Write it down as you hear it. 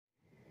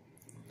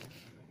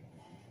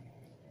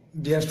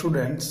Dear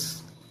students,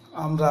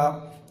 আমরা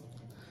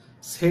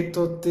set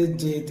তত্ত্বের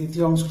যে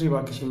তৃতীয় অংশটি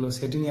বাকি ছিল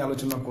সেটি নিয়ে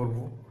আলোচনা করব।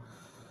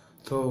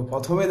 তো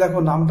প্রথমে দেখো,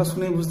 নামটা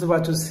শুনেই বুঝতে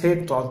পারছো সেট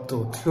তত্ত্ব,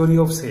 থিওরি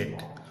অফ সেট।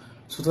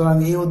 সুতরাং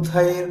এই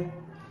অধ্যায়ের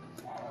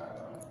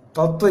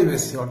তত্ত্বই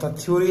বেশি, অর্থাৎ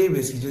থিওরিই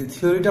বেশি। যদি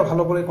থিওরিটা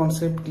ভালো করে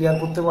কনসেপ্ট ক্লিয়ার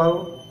করতে পারো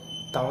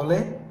তাহলে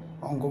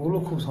অঙ্কগুলো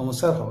খুব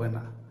সমস্যার হবে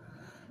না।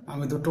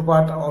 আমি দুটো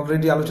পার্ট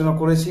অলরেডি আলোচনা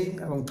করেছি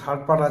এবং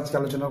থার্ড পার্ট আজকে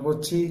আলোচনা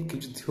করছি।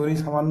 কিছু থিওরি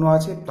সামান্য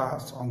আছে,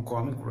 প্লাস অঙ্ক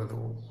আমি করে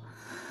দেবো।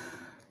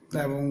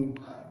 এবং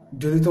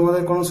যদি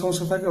তোমাদের কোনো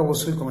সমস্যা থাকে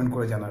অবশ্যই কমেন্ট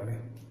করে জানাবে।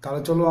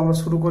 তাহলে চলো আমরা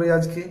শুরু করি।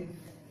 আজকে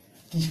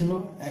কি ছিল?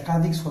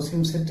 একাধিক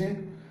সসীম সেটের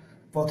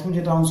প্রথম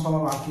যেটা অংশ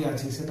আমার বাকি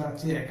আছে সেটা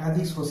হচ্ছে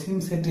একাধিক সসীম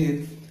সেটের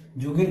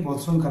যোগের পদ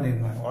সংখ্যা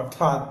নির্ণয়।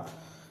 অর্থাৎ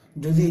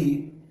যদি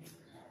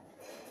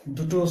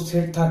দুটো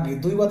সেট থাকে,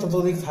 দুই বা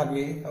ততোধিক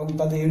থাকে, এবং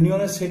তাদের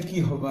ইউনিয়নের সেট কি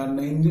হবে,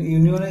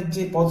 ইউনিয়নের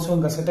যে পদ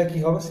সংখ্যা সেটা কি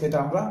হবে, সেটা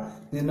আমরা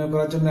নির্ণয়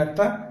করার জন্য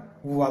একটা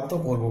উপপাদ্য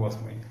করবো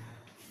প্রথমে।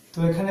 তো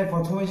এখানে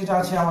প্রথমে যেটা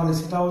আছে আমাদের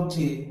সেটা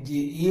হচ্ছে যে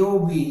এ ও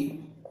বি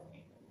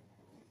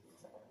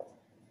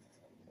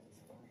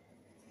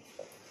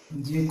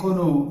যে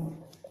কোনো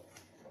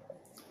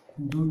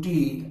দুটি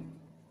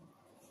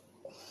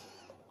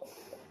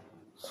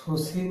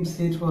সসীম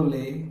সেট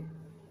হলে,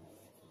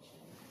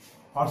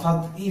 অর্থাৎ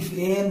if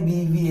A and B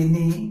be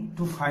any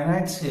two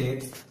finite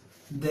sets,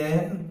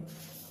 then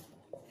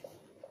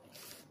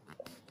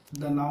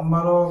the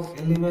number of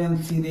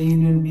elements in A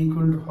union B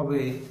equal to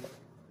হবে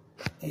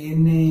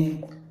NA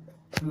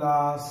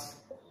plus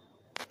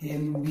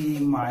NB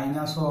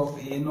minus of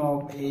N of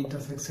A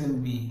intersection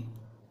B।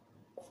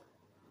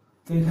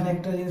 তো এখানে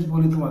একটা জিনিস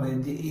বলি তোমাদের,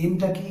 যে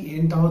এনটা কি?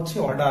 এনটা হচ্ছে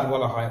অর্ডার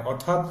বলা হয়,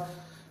 অর্থাৎ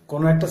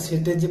কোনো একটা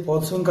সেটের যে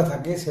পদ সংখ্যা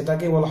থাকে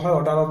সেটাকে বলা হয়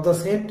অর্ডার অফ দ্য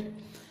সেট,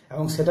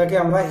 এবং সেটাকে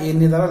আমরা এন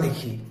এ দ্বারা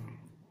লিখি।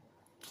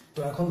 তো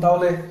এখন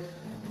তাহলে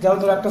যেমন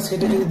ধরো একটা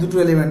সেটে যদি দুটো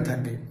এলিমেন্ট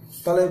থাকে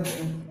তাহলে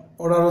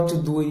অর্ডার হচ্ছে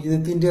 2, যদি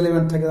তিনটে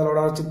এলিমেন্ট থাকে তাহলে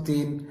অর্ডার হচ্ছে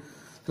 3।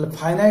 তাহলে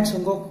ফাইনাইট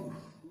সংখ্যক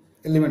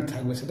এলিমেন্ট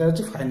থাকবে, সেটা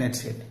হচ্ছে ফাইনাইট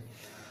সেট।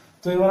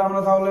 তো এবার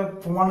আমরা তাহলে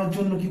প্রমাণের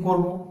জন্য কি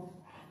করব?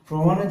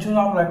 প্রমাণের জন্য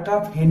আমরা একটা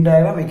ভেন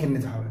ডায়াগ্রাম এঁকে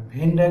নিতে হবে।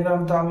 ভেন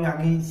ডায়াগ্রামটা আমি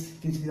আগেই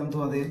শিখিয়েছিলাম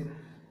তোমাদের,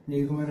 যে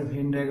এরকম একটা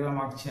ভেন ডায়াগ্রাম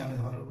আঁকছি আমি।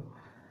 ধরো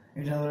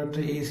এটা ধরো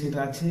একটা এ সেট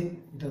আছে,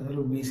 এটা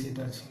ধরো বি সেট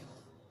আছে,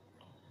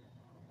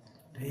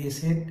 এ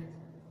সেট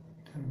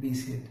বি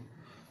সেট।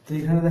 তো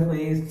এখানে দেখো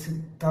এ,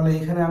 তাহলে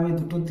এখানে আমি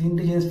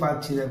তিনটে জিনিস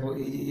পাচ্ছি। দেখো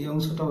এই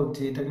অংশটা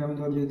হচ্ছে, এটাকে আমি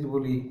ধরো যদি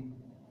বলি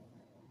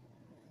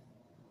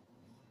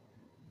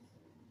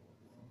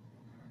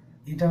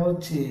এটা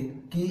হচ্ছে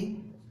কি,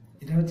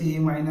 এটা হচ্ছে এ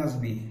মাইনাস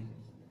বি,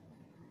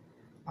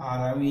 আর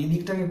আমি এই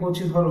দিকটাকে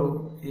করছি ধরো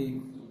এই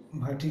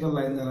ভার্টিক্যাল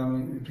লাইন দ্বারা আমি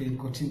রিপ্রেজেন্ট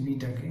করছি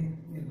বিটাকে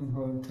এরকম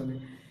ভাবে। তাহলে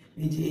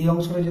এই যে এই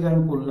অংশটা যেটা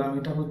আমি করলাম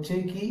এটা হচ্ছে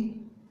কি,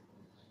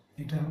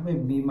 এটা হবে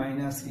বি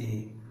মাইনাস এ।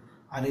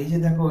 আর এই যে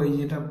দেখো এই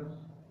যেটা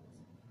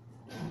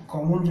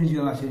কমন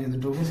রিজিয়ন আছে যে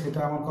দুটোকে, সেটা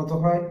আমার কত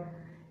হয়,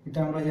 এটা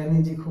আমরা জানি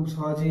যে খুব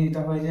সহজেই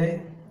এটা হয়ে যায়।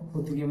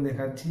 প্রতীকে আমি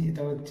দেখাচ্ছি,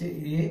 এটা হচ্ছে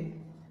এ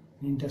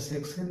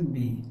ইন্টারসেকশন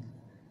বি।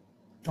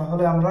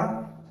 তাহলে আমরা,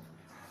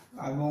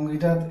 এবং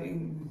এটা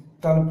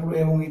তারপর,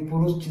 এবং এই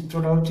পুরো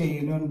চিত্রটা হচ্ছে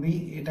ইউনিয়ন বি।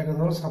 এটাকে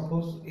ধরো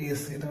সাপোজ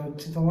এস, এটা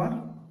হচ্ছে তোমার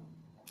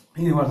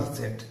ইউনিভার্সাল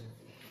সেট।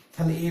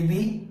 তাহলে এ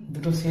বি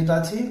দুটো সেট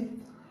আছে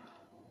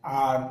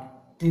আর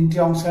তিনটি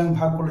অংশে আমি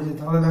ভাগ করেছি।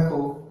 তাহলে দেখো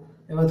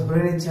এবার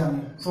ধরে নিচ্ছি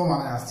আমি,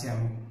 প্রমাণে আসছি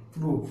আমি,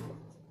 প্রুফ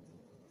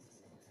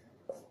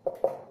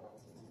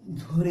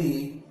ধরি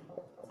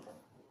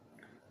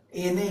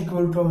এন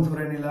ইকুয়াল টু আমি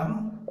ধরে নিলাম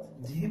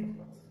যে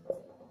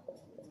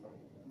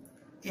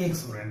এক্স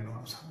ধরে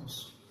নিলাম, suppose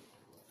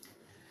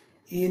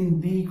N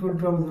B equal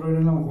to আমি ধরে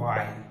নিলাম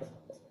ওয়াই,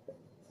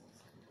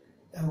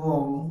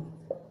 এবং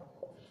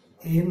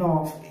N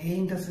of A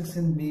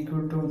intersection B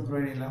equal to আমি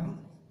ধরে নিলাম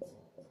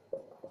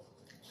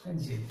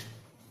জেড।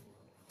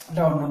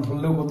 এটা অন্য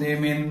ধরলেও কত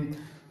এম এন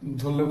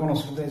ধরলেও কোনো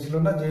অসুবিধা ছিল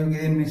না, যেহেতু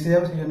এন মিশে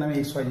যাবে সেই জন্য আমি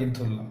এক্স ওয়াই জেড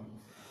ধরলাম।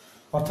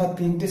 অর্থাৎ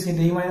তিনটে সেট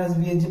এ মাইনাস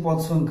বি এর যে পদ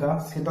সংখ্যা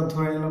সেটা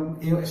ধরে নিলাম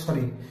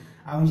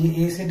আমি যে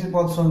এ সেটের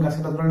পদ সংখ্যা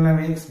সেটা ধরে নিলাম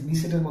এক্স, বি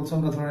সেটের পদ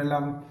সংখ্যা ধরে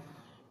নিলাম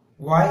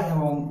ওয়াই,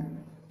 এবং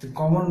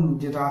কমন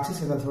যেটা আছে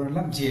সেটা ধরে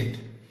নিলাম জেড।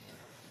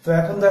 তো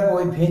এখন দেখো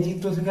ওই ভেন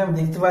চিত্র থেকে আমি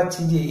দেখতে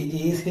পাচ্ছি যে এই যে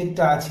এ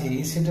সেটটা আছে,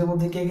 এই সেটের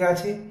মধ্যে কে কে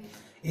আছে?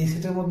 এই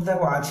সেটের মধ্যে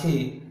দেখো আছে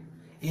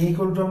এ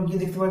ইকুয়াল টু, আমি কি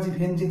দেখতে পাচ্ছি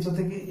ভেন চিত্র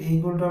থেকে? এ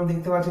ইকুয়াল টু আমি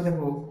দেখতে পাচ্ছি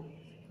দেখো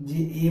যে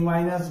এ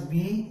মাইনাস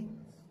বি,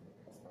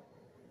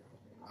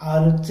 আর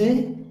হচ্ছে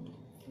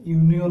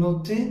ইউনিয়ন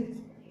হচ্ছে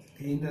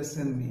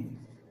ইন্টারসেকশন বি,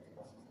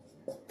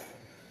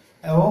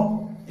 এবং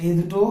এই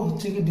দুটো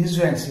হচ্ছে কি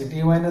ডিসজয়েন্ট সেট।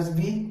 এ মাইনাস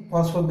বি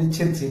পরস্পর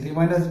বিচ্ছেদ সেট, এ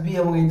মাইনাস বি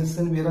এবং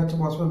ইন্টারসেকশন বি এরা হচ্ছে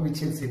পরস্পর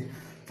বিচ্ছেদ সেট।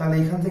 তাহলে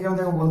এখান থেকে আমি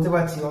দেখো বলতে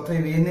পারছি,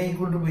 অতএব এন এ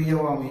ইকুয়াল টু পেয়ে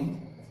যাবো আমি,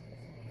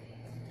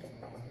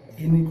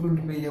 এন ইকুয়াল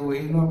টু পেয়ে যাবো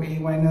N of A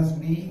minus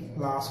B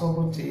plus of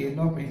হচ্ছে N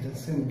of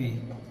intersection B.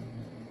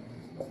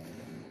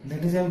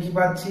 That is আমি কি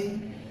পাচ্ছি,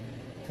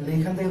 তাহলে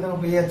এখান থেকে দেখো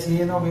পেয়ে যাচ্ছি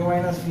N of A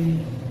minus B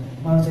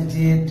মানে হচ্ছে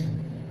জেড,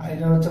 আর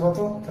এটা হচ্ছে কত,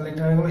 তাহলে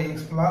এটা হয়ে গেল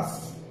এক্স প্লাস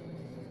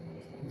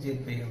জেড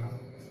পেয়ে গেলাম।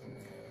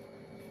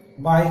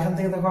 বা এখান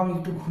থেকে দেখো আমি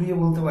একটু ঘুরিয়ে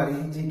বলতে পারি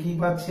যে কি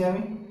পাচ্ছি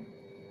আমি,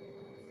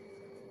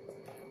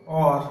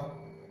 और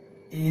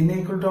এন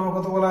ইকুয়াল টু আমার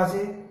কত বলা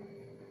আছে,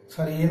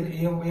 সরি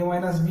এ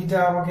মাইনাস বিটা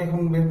আমাকে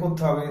এখন বের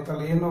করতে হবে,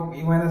 তাহলে N of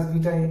A minus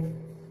beta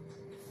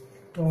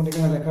তোমার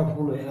এখানে লেখা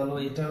ভুল হয়ে গেল,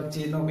 এটা হচ্ছে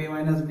N of A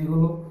minus B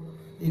হলো,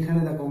 এখানে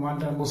দেখো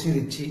মানটা বসিয়ে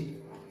দিচ্ছি,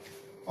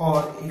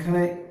 আর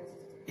এখানে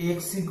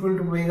এক্স ইকুয়াল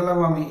টু পেয়ে গেলাম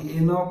আমি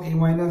N of A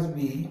minus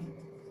B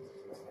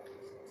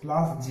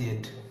plus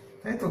Z,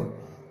 তাই তো,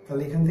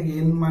 তাহলে এখান থেকে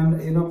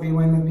N of A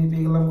minus B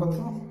পেয়ে গেলাম কত,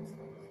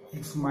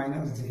 এক্স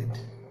মাইনাস জেড,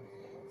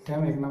 এটা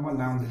আমি এক নম্বর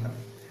নাম দিলাম।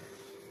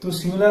 তো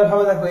সিমিলার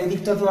ভাবে দেখো এই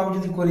দিকটা তো আমি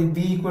যদি করি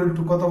বি ইকুয়াল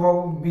টু কত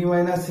পাবো, বি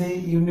মাইনাস এ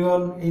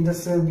ইউনিয়ন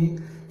ইন্টারসেকশন বি,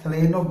 তাহলে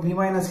N of B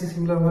minus a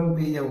similar ভাবে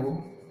পেয়ে যাবো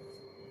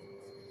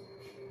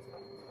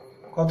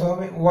কত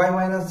হবে, ওয়াই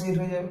মাইনাস জেড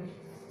হয়ে যাবে,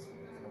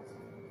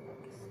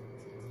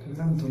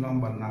 দু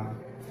নম্বর নাম।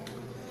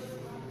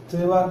 তো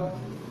এবার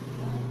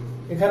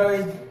এখানে ওই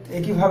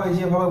একইভাবে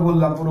যেভাবে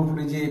বললাম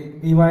পুরোপুরি যে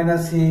বি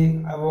মাইনাস এ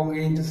এবং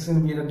এই ইন্টারসেকশন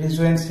বি এটা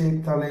ডিসজয়েন্ট সেট,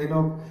 তাহলে N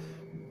of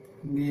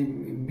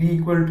B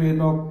equal to N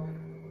of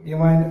A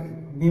minus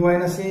B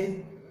minus A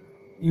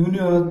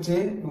union হচ্ছে,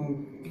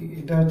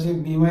 এটা হচ্ছে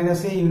বি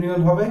মাইনাস এ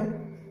ইউনিয়ন হবে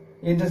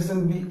ইন্টারসেকশন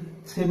বি,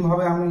 সেম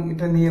ভাবে আমি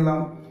এটা নিয়ে এলাম।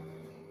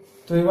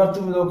 তো এবার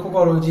তুমি লক্ষ্য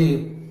করো যে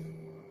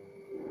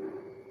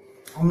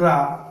আমরা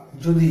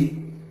যদি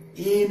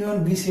এ ইউনিয়ন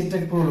বি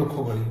সেটটাকে পুরো লক্ষ্য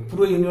করি,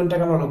 পুরো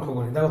ইউনিয়নটাকে আমরা লক্ষ্য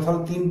করি, দেখো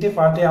তাহলে তিনটে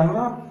পার্টে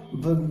আমরা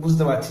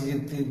বুঝতে পারছি যে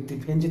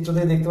ফেন চিত্র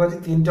থেকে দেখতে পাচ্ছি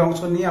তিনটে অংশ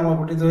নিয়ে আমার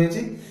গঠিত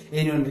হয়েছে এ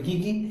ইউনিয়ন বি, কি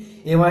কি,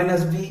 এ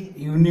minus B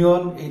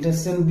union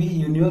intersection B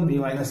union B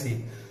minus এ।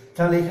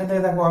 তাহলে এখান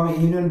থেকে দেখো আমি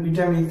ইউনিয়ন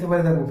বিটা আমি লিখতে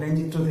পারি, দেখো ভেন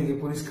চিত্র থেকে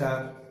পরিষ্কার,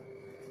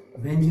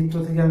 ভেন চিত্র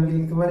থেকে আমি কি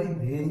লিখতে পারি,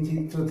 ভেন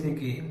চিত্র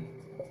থেকে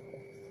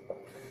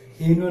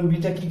ইউনিয়ন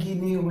বিটা কি কি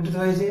নিয়ে গঠিত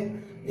হয়েছে,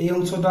 এই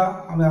অংশটা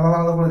আমি আলাদা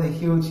আলাদা করে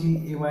দেখিয়েছি,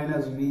 এ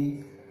মাইনাস বি,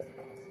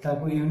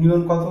 তারপর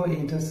ইউনিয়ন কত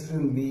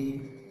ইন্টারসেকশন বি,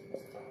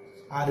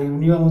 আর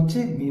ইউনিয়ন হচ্ছে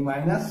বি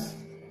মাইনাস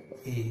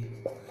এ,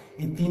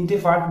 এই তিনটে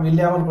পার্ট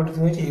মিলে আমার গঠিত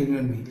হয়েছে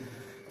ইউনিয়ন বি।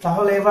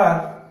 তাহলে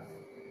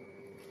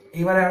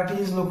এবার একটা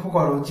জিনিস লক্ষ্য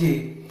করো যে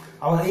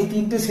আবার এই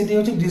তিনটে সেটই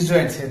হচ্ছে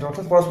ডিসজয়েন্ট সেট,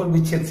 অর্থাৎ পরস্পর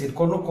বিচ্ছেদ সেট,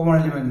 কোনো কমন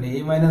এলিমেন্ট নেই,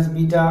 এ minus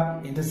beta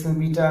intersection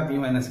beta B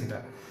minus এটা।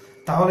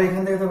 তাহলে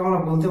এখান থেকে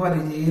আমরা বলতে পারি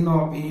যে N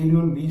of A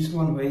union B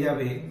সমান হয়ে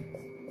যাবে,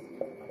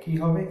 কি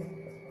হবে,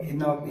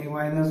 N of A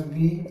minus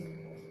B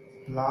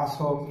plus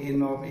of N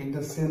of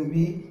intersection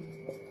B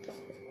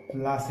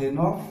plus N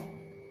of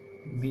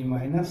B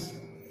minus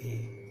এ,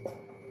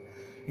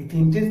 এই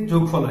তিনটে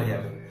যোগফল হয়ে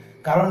যাবে।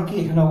 কারণ কি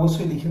এখানে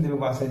অবশ্যই লিখে দেবে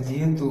পাশে,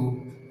 যেহেতু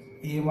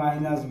এ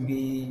minus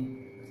B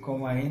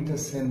comma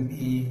intersection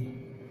B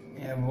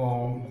এবং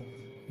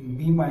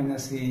বি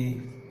মাইনাস এ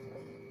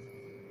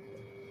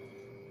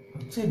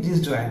হচ্ছে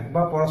ডিসজয়েন্ট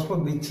বা পরস্পর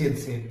বিচ্ছেদ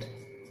সেট,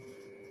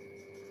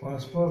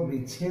 পরস্পর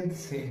বিচ্ছেদ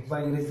সেট বা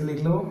ইংরেজিতে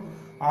লিখলেও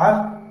আর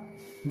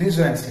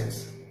ডিসজয়েন্ট সেট।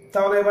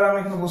 তাহলে এবার আমি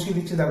এখানে বসিয়ে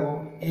দিচ্ছি, দেখো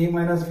এ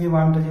মাইনাস বি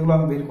মানটা যেগুলো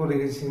আমি বের করে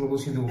রেখেছি সেগুলো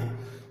বসিয়ে দেবো,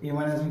 এ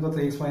মাইনাস বি কত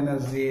এক্স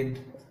মাইনাস জেড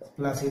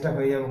প্লাস এটা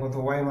হয়ে যাবে কত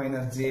ওয়াই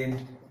মাইনাস জেড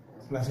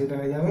প্লাস এটা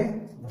হয়ে যাবে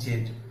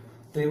জেড।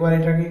 তো এবার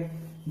এটাকে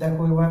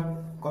দেখো এবার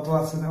কত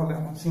আসছে, তাহলে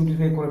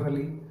সিম্পলিফাই করে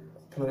ফেলি,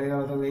 তাহলে হয়ে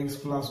গেল তাহলে x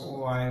plus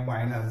Y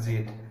minus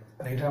Z,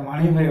 আর এটা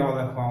মানেই হয়ে গেল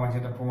দেখো আমার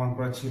যেটা প্রমাণ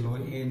করা ছিল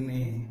এন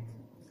এ,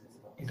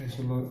 এটা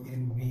ছিল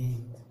এন বি,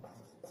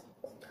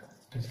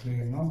 এটা ছিল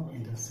এন অফ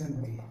ইন্টারসেকশন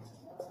বি।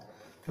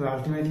 তাহলে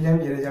আলটিমেটলি আমি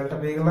যে রেজাল্টটা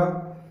পেয়ে গেলাম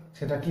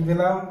সেটা কি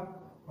পেলাম,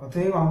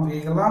 অতএব আমি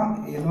পেয়ে গেলাম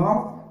N of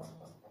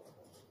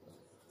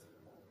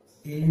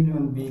A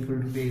union B equal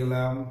to পেয়ে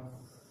গেলাম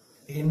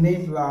N A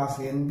plus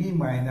N B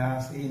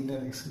minus A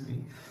intersection B.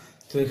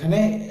 তো এখানে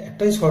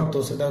একটাই শর্ত,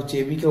 সেটা হচ্ছে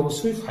এ বি কে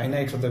অবশ্যই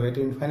ফাইনাইট হতে হবে,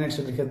 এটা ইনফাইনাইট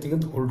সেটের ক্ষেত্রে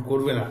কিন্তু হোল্ড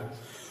করবে না।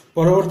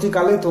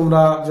 পরবর্তীকালে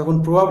তোমরা যখন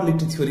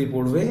প্রবাবিলিটি থিওরি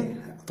পড়বে,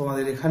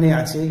 তোমাদের এখানে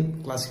আছে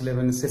ক্লাস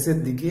 11 শেষের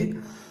দিকে,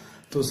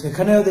 তো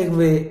সেখানেও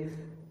দেখবে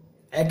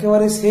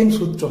একেবারে সেম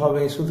সূত্র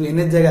হবে, শুধু এন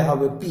এর জায়গায়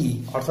হবে পি,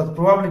 অর্থাৎ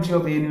probability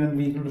of A union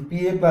B equal to P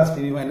A plus P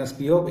B minus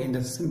P of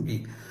intersection B,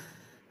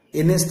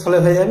 N এর স্থলে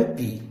হয়ে যাবে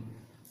পি।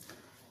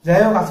 যাই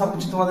হোক, আশা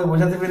করছি তোমাদের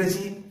বোঝাতে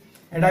পেরেছি।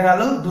 এটা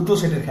গেল দুটো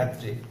সেটের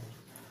ক্ষেত্রে,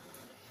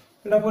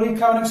 এটা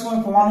পরীক্ষা অনেক সময়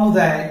প্রমাণও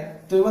দেয়।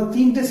 তো এবার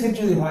তিনটে সেট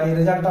যদি হয়,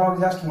 রেজাল্টটা আমাকে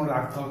জাস্ট মনে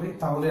রাখতে হবে,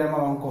 তাহলে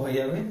আমার অঙ্ক হয়ে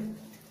যাবে।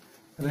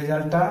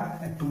 রেজাল্টটা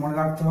একটু মনে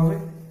রাখতে হবে,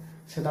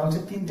 সেটা হচ্ছে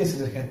তিনটে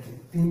সেটের ক্ষেত্রে,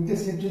 তিনটে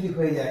সেট যদি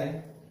হয়ে যায়,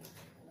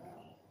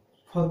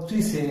 for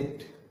 3 set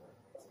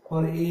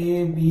for A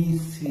B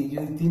C,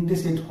 যদি তিনটে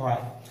সেট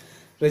হয়,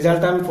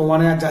 রেজাল্টটা আমি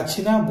প্রমাণে আর যাচ্ছি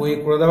না, বইয়ে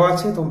করে দেওয়া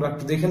আছে, তোমরা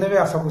একটু দেখে নেবে,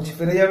 আশা করছি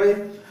পেরে যাবে।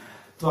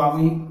 তো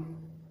আমি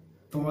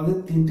তোমাদের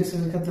তিনটে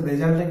সেটের ক্ষেত্রে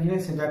রেজাল্টটা কি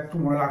হয় সেটা একটু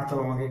মনে রাখতে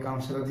হবে আমাকে, কারণ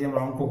সেটা দিয়ে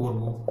আমরা অঙ্ক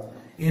করবো।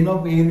 N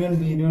of A union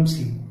B union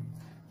C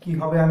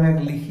কিভাবে আমি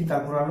আগে লিখি,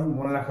 তারপর আমি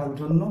মনে রাখার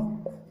জন্য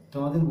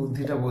তোমাদের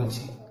বুদ্ধিটা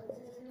বলছি।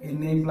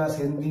 N A plus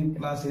N B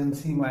plus N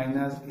C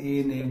minus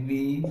N A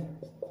B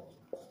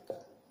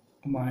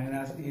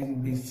minus N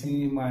B C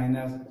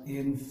minus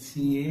N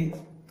C A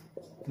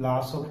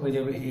plus of হয়ে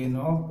যাবে N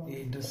of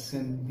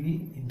intersection B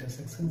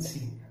intersection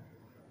C.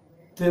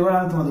 তো এবার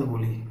আমি তোমাদের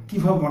বলি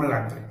কিভাবে মনে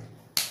রাখবে।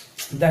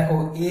 দেখো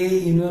এ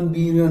ইউনিয়ন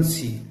বি ইউনিয়ন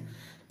সি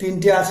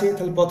তিনটে আছে,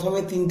 তাহলে প্রথমে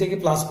তিনটেকে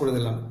প্লাস করে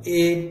দিলাম,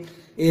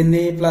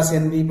 NA plus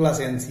NB plus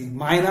NC,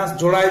 minus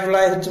জোড়ায়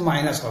জোড়ায় হচ্ছে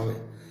মাইনাস হবে,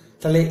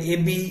 তাহলে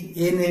AB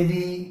NAB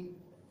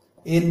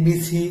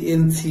NBC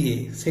NCA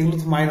সেগুলো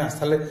তো মাইনাস,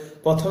 তাহলে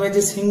প্রথমে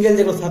যে সিঙ্গেল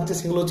যেগুলো থাকছে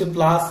সেগুলো হচ্ছে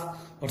প্লাস,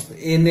 অর্থাৎ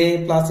NA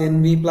plus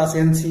NB plus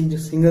NC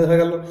single হয়ে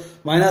গেল,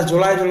 মাইনাস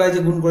জোড়ায় জোড়ায় যে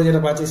গুণ করে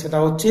যেটা পাচ্ছি সেটা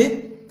হচ্ছে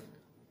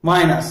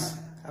মাইনাস,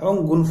 এবং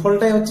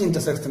গুণফলটাই হচ্ছে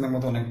ইন্টারসেকশনের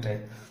মতো অনেকটাই,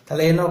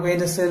 তাহলে N of A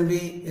intersection B,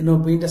 N of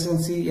B intersection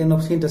C, N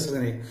of C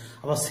intersection A,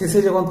 আবার শেষে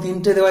যখন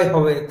তিনটে দেওয়াই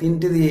হবে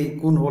তিনটে দিয়ে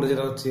গুণ হলে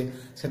যেটা হচ্ছে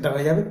সেটা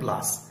হয়ে যাবে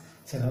প্লাস,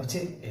 সেটা হচ্ছে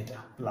এটা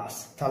প্লাস।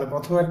 তাহলে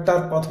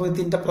প্রথমে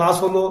তিনটা প্লাস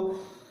হলো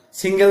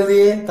সিঙ্গেল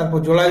দিয়ে, তারপর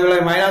জোড়ায়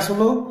জোড়ায় মাইনাস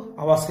হলো,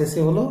 আবার শেষে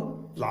হলো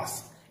প্লাস,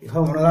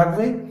 এভাবে মনে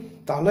রাখবে,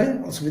 তাহলে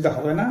অসুবিধা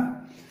হবে না,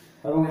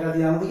 এবং এটা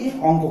দিয়ে আমাদেরকে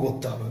অঙ্ক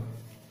করতে হবে।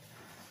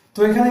 তো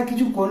এখানে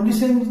কিছু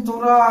কন্ডিশন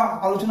তোমরা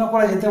আলোচনা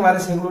করা যেতে পারে,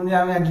 সেগুলো নিয়ে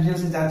আমি আর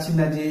ডিটেলসে যাচ্ছি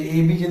না, যে এ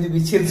বি যদি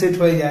বিচ্ছেদ সেট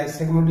হয়ে যায়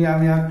সেগুলো নিয়ে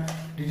আমি আর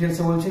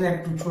ডিটেলসে বলছি না,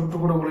 একটু ছোট্ট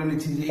করে বলে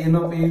নিচ্ছি যে N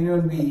of A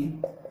union B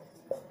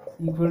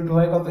equal to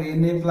হয় কত,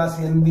 NA plus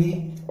NB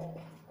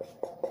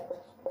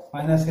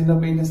minus N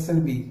of A intersection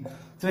B।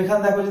 তো এখানে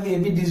দেখো যদি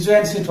AB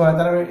ডিসজয়েন্ট সেট হয়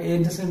তাহলে A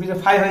intersection B টা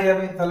 5 হয়ে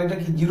যাবে, তাহলে এটা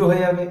কি 0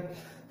 হয়ে যাবে,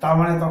 তার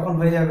মানে তখন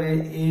হয়ে যাবে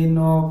N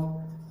of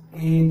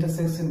A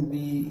intersection B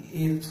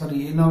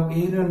N of A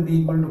union B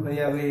equal to হয়ে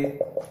যাবে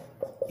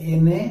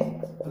NA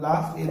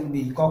প্লাস NB,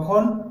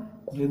 কখন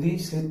যদি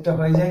সেটটা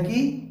হয়ে যায় কি,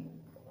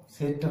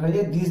 সেটটা হয়ে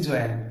যায়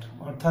ডিসজয়েন্ট,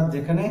 অর্থাৎ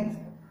যেখানে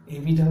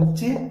ABটা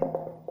হচ্ছে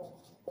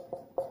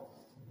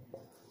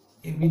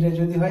ABটা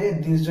যদি হয়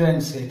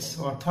ডিসজয়েন্ট সেট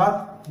অর্থাৎ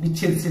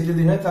বিচ্ছেদ সেট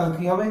যদি হয় তাহলে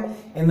কি হবে,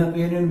 N of A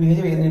union B হয়ে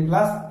যাবে NA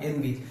প্লাস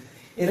NB।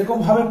 এরকম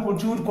ভাবে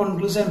প্রচুর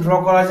কনক্লুশন ড্র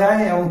করা যায়,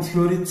 এবং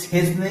থিওরির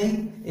শেষ নেই,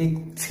 এই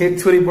সেট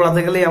থিওরি পড়াতে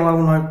গেলেই আমার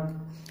মনে হয়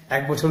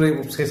 1 বছরে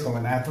শেষ হবে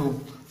না, এত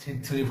সেট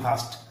থিওরি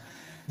ফাস্ট।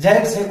 যাই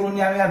হোক, সেগুলো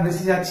নিয়ে আমি আর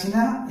বেশি যাচ্ছি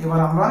না, এবার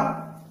আমরা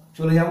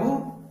চলে যাব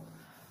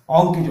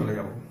অঙ্কে চলে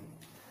যাব।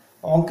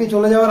 অঙ্কে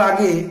চলে যাওয়ার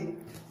আগে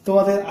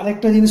তোমাদের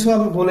আরেকটা জিনিসও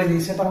আমি বলে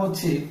নিই, সেটা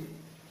হচ্ছে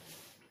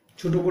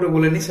ছোট করে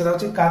বলে নিই, সেটা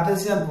হচ্ছে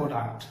Cartesian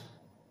product.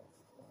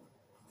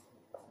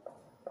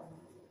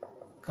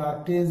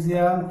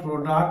 Cartesian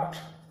product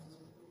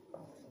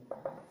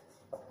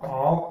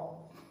of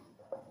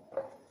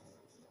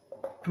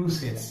two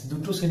sets,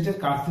 দুটো সেটের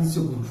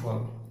কার্টেসীয় গুণফল।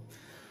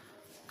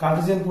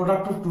 Cartesian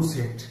product of two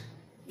set,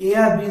 A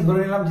R B ধরে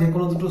নিলাম যে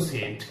কোনো দুটো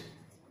সেট,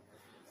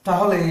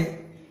 তাহলে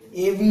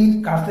এ বির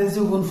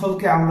কার্টেসীয়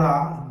গুণফলকে আমরা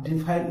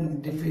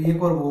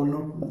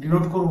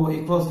ডিনোট করবো A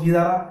ক্রস বি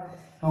দ্বারা,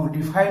 এবং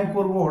ডিফাইন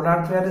করব অর্ডার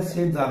পেয়ারের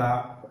সেট দ্বারা,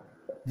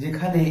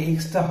 যেখানে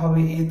এক্সটা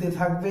হবে এ তে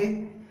থাকবে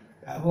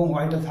এবং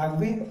ওয়াইটা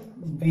থাকবে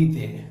বি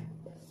তে।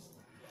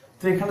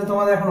 তো এখানে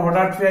তোমাদের এখন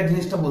অর্ডার পেয়ার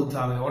জিনিসটা বলতে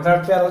হবে। অর্ডার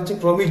পেয়ার হচ্ছে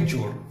ক্রমিক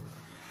জোড়।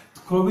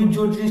 ক্রমিক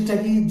জোড় জিনিসটা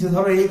কি, যে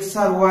ধরো এক্স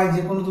আর ওয়াই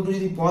যে কোনো দুটো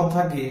যদি পদ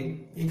থাকে,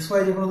 এক্স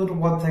ওয়াই যে কোনো দুটো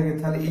পদ থাকে,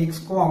 তাহলে এক্স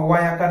কমা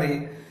ওয়াই আকারে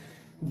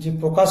যে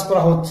প্রকাশ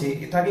করা হচ্ছে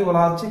এটাকে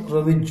বলা হচ্ছে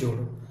ক্রমিক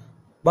জোড়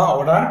বা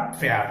অর্ডার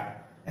পেয়ার।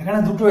 এখানে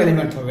দুটো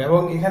এলিমেন্ট হবে,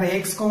 এবং এখানে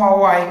এক্স কমা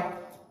ওয়াই,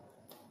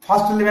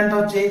 ফার্স্ট এলিমেন্ট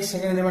হচ্ছে এক্স,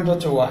 সেকেন্ড এলিমেন্ট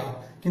হচ্ছে ওয়াই,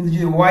 কিন্তু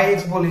যদি ওয়াই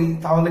এক্স বলি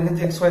তাহলে কিন্তু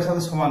এক্স ওয়াই এর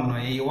সাথে সমান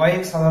নয়। এই ওয়াই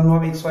এক্স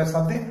সাধারণভাবে এক্স ওয়াই এর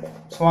সাথে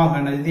সমান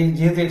হয় না,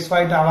 যেহেতু এক্স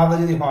ওয়াইটা আলাদা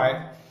যদি হয়,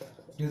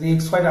 যদি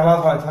এক্স ওয়াইটা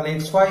আলাদা হয় তাহলে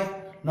x why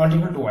not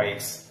equal to Y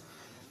x.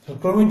 তো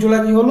ক্রমিক জোড়া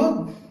কি হলো,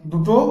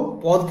 দুটো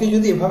পদকে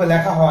যদি এভাবে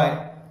লেখা হয়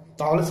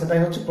তাহলে সেটাই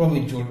হচ্ছে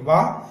ক্রমিক জোড় বা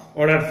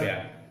অর্ডার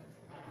পেয়ার।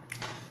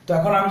 তো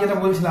এখন আমি যেটা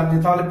বলছিলাম যে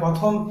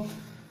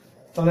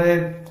তাহলে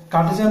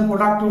Cartesian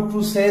product of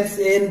two sets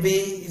A and B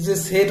is a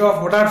set of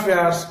ordered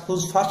pairs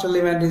whose first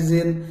element is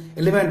an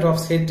element of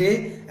set A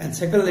and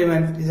second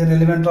element is an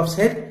element of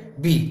set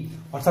B।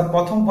 অর্থাৎ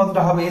প্রথম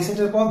পদটা হবে A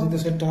সেটের পদ,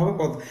 দ্বিতীয় সেটটা হবে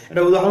পদ।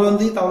 এটা উদাহরণ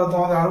দিই তাহলে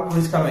তোমাদের আরো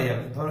পরিষ্কার হয়ে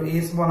যাবে। ধরো A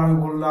সমান আমি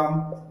বললাম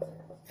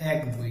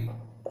 1 2,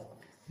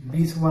 B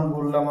সমান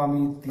বললাম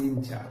আমি 3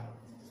 4,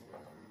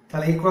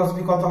 তাহলে A ক্রস B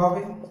কত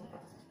হবে?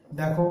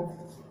 দেখো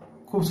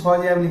খুব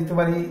সহজে আমি লিখতে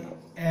পারি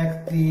 1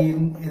 3,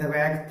 এভাবে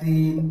 1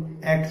 3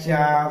 1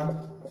 4,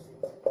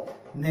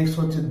 নেক্সট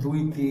হচ্ছে 2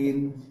 3,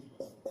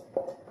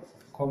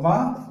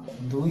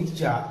 2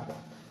 4।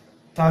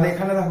 তাহলে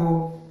এখানে দেখো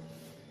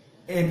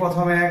এই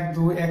প্রথমে 1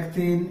 2 1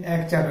 3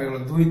 1 4 হয়ে গেল,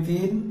 2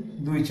 3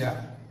 2 4,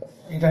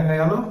 এটা হয়ে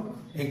গেল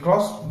A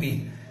ক্রস B।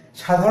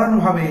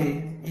 সাধারণভাবে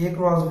A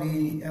ক্রস B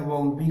এবং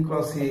B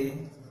ক্রস A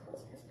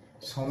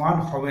সমান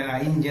হবে না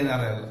ইন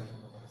জেনারেল,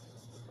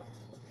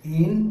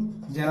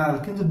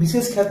 কিন্তু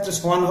বিশেষ ক্ষেত্রে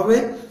সমান হবে।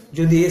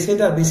 যদি A set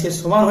R B set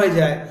সমান হয়ে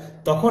যায়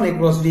তখন A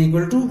cross B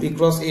equal to B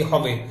cross A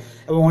হবে।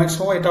 এবং অনেক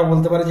সময় এটা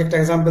বলতে পারে যে একটা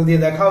এক্সাম্পল দিয়ে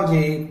দেখাও যে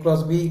A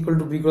cross B equal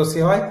to B cross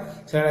A হয়,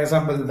 সেটা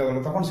এক্সাম্পল দিতে পারো,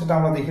 তখন সেটা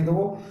আমরা দেখে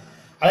দেবো।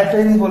 আরেকটা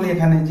জিনিস বলি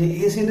এখানে, যে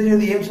A সেটে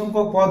যদি m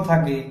সংখ্যক পদ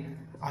থাকে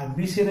আর B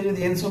সেটে যদি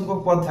n সংখ্যক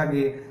পদ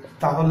থাকে,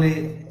 তাহলে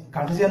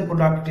কার্টেসিয়ান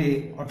প্রোডাক্টে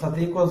অর্থাৎ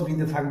A ক্রস B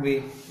তে থাকবে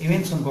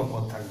mn সংখ্যক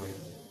পদ থাকবে।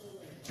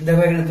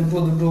 দেখো এখানে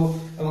দুটো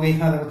এবং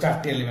এখানে দেখো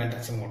 4টি এলিমেন্ট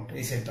আছে মোট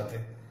এই সেটটাতে।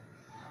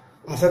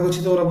 আশা করছি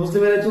তোমরা বুঝতে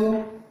পেরেছো।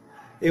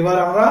 এবার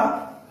আমরা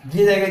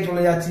যে জায়গায়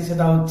চলে যাচ্ছি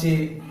সেটা হচ্ছে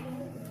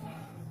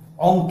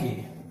অঙ্কে।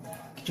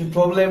 কিছু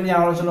প্রবলেম নিয়ে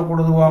আলোচনা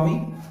করে দেবো আমি,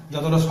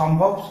 যতটা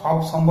সম্ভব, সব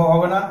সম্ভব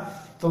হবে না,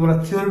 তোমরা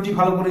থিওরিটি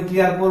ভালো করে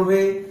ক্লিয়ার করবে,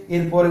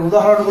 এরপরে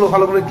উদাহরণগুলো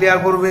ভালো করে ক্লিয়ার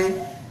করবে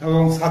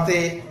এবং সাথে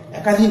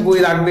একাধিক বই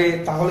রাখবে,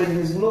 তাহলে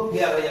জিনিসগুলো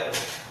ক্লিয়ার হয়ে যাবে।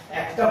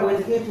 একটা বই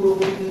থেকে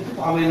পুরোপুরি কিন্তু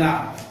পাবে না,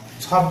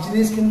 সব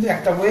জিনিস কিন্তু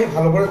একটা বইয়ে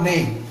ভালো করে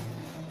নেই।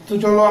 তো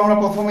চলো আমরা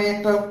প্রথমে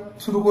একটা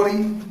শুরু করি।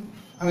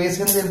 আমি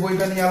এসএনদের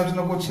বইটা নিয়ে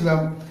আলোচনা করছিলাম।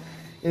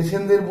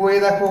 এসএনদের বইয়ে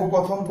দেখো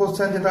প্রথম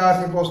কোশ্চেন যেটা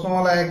আছে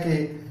প্রশ্নমালা 1-এ,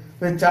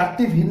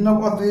 চারটি ভিন্ন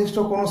পদ বিশিষ্ট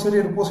কোন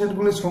সেটের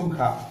উপসেটগুলির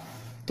সংখ্যা।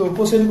 তো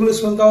উপসেটগুলির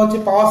সংখ্যা হচ্ছে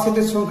পাওয়ার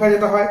সেটের সংখ্যা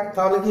যেটা হয়,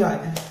 তাহলে কি হয়,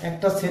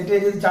 একটা সেটে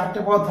যদি চারটে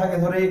পদ থাকে,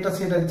 ধরে একটা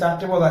সেট আছে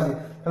চারটে পদ আছে,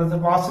 তাহলে তো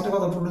পাওয়ার সেটে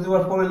কত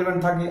 2^4 এলিমেন্ট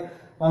থাকে,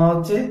 মানে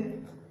হচ্ছে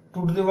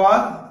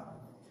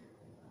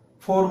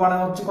 2^4 মানে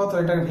হচ্ছে কত,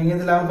 এটাকে ভেঙে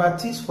দিলে আমি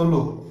পাচ্ছি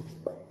 16।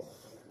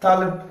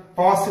 তাহলে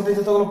পাওয়ার সেটে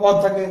যতগুলো পদ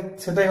থাকে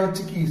সেটাই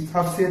হচ্ছে কি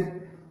সাবসেট,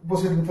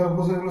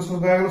 উপসেটগুলোর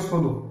সংখ্যা হয়ে গেল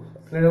 16।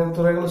 তাহলে এটা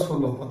উত্তর হয়ে গেল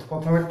 16,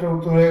 প্রথম একটা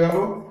উত্তর হয়ে গেল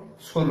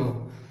 16।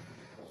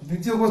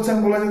 দ্বিতীয় কোশ্চেন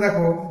বলেছে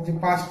দেখো যে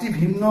 5টি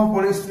ভিন্ন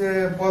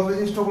পদ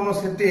বিশিষ্ট কোন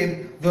সেটের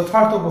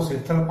যথার্থ উপসেট।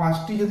 তাহলে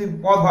 5টি যদি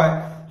পদ হয়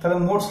তাহলে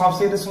মোট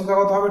সাবসেটের সংখ্যা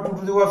কত হবে,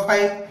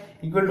 2^5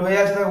 ইকুয়াল টু হয়ে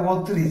যাচ্ছে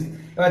 32।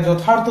 এবার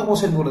যথার্থ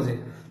উপসেট বলেছে,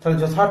 তাহলে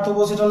যথার্থ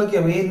উপসেট হলে কি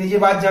হবে, এই নিজে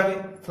বাদ যাবে,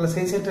 তাহলে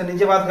সেই সেটটা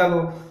নিজে বাদ গেল।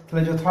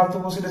 তাহলে যথার্থ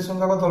উপসেটের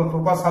সংখ্যা কত হলো,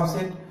 প্রপার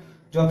সাবসেট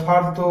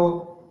যথার্থ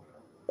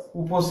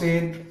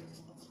উপসেট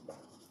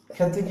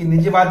ক্ষেত্রে কি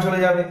নিজে বাদ চলে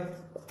যাবে,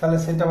 তাহলে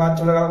সেটা বাদ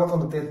চলে গেল কত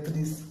হলো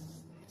 31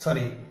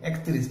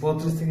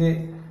 32 থেকে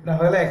এটা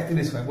হয়ে গেল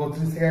 31 হয়,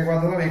 32 থেকে এক বাদ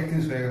হলো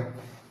 31 হয়ে গেল।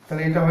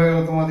 তাহলে এটা হয়ে গেল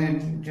তোমাদের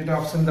যেটা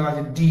অপশন দেওয়া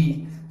আছে ডি,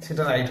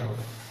 সেটা রাইট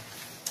হবে।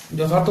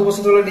 যথার্থ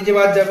উপসেট হলে নিজে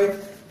বাদ যাবে,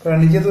 কারণ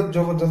নিজে তো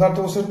যথার্থ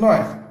উপসেট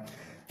নয়।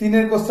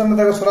 3-এর কোশ্চেনে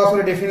দেখো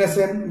সরাসরি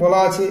ডেফিনেশন বলা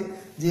আছে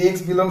যে x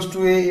belongs to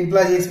a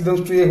implies x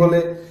belongs to a হলে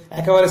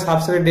একেবারে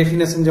সাবসেটের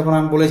ডেফিনেশন, যখন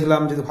আমি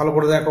বলেছিলাম যদি ভালো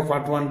করে দেখো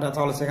পার্ট 1টা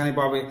তাহলে সেখানে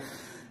পাবে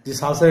যে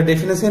সাবসেটের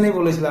ডেফিনেশনই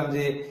বলেছিলাম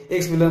যে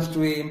x belongs to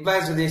a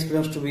implies যদি x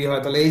belongs to b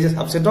হয় তাহলে এই যে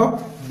সাবসেট অফ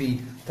b,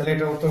 তাহলে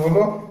এটা উত্তর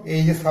হলো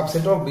এই যে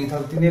সাবসেট অফ b।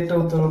 তাহলে 3-এরটা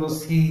উত্তর হলো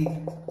সি,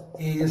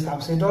 এই যে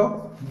সাবসেট অফ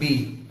b।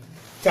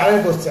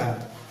 4-এর কোশ্চেন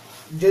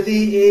যদি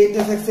a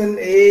intersection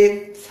a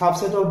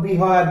subset of b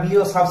হয় আর b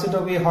O subset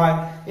of a হয়,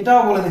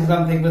 এটাও বলে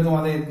দিয়েছিলাম, দেখবে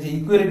তোমাদের যে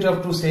ইকুয়ালিটি অফ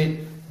টু সেট,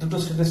 দুটো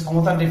সেটের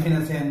সমতার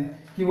ডেফিনেশন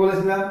কি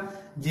বলেছিলাম,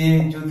 যে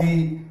যদি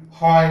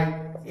হয়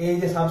এই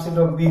যে সাবসেট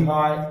অফ বি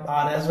হয়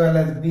আর অ্যাজ ওয়েল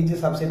অ্যাজ বি যে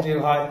সাবসেট এ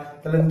হয়,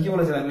 তাহলে কি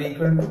বলেছিলাম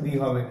ইকুয়াল টু বি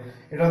হবে।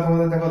 এটা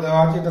তোমাদের দেখো দেওয়া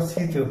আছে, এটা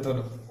সি তে উত্তর,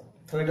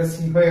 তো এটা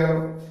সি হয়ে গেল।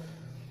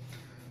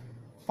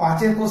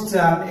 5-এর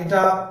কোশ্চেন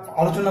এটা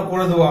আলোচনা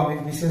করে দেবো, আমি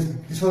বিশেষ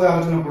বিশদে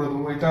আলোচনা করে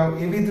দেবো। এটা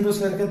এবি দুটো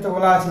সেটের ক্ষেত্রে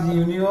বলা আছে যে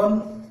ইউনিয়ন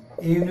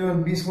এ ইউনিয়ন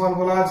বি সমান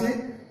বলা আছে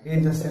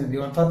ইন্টারসেকশন বি,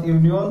 অর্থাৎ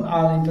ইউনিয়ন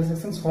আর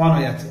ইন্টারসেকশন সমান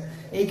হয়ে যাচ্ছে।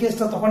 এই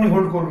কেসটা তখনই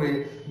হোল্ড করবে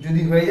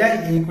যদি হয়ে যায়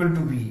এ ইকুয়াল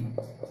টু বি।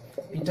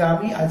 এটা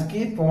আমি আজকে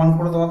প্রমাণ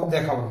করে তোমাকে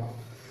দেখাবো।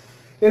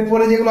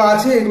 এরপরে যেগুলো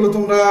আছে এগুলো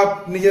তোমরা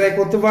নিজেরাই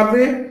করতে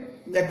পারবে,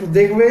 একটু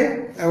দেখবে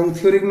এবং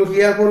থিওরিগুলো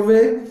ক্লিয়ার করবে,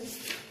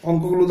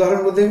 অঙ্কগুলো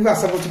উদাহরণগুলো দেখবে,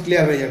 আশা করছি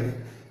ক্লিয়ার হয়ে যাবে।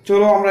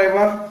 চলো আমরা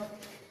এবার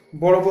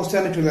বড়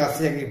কোশ্চেনে চলে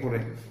আসছি একে করে।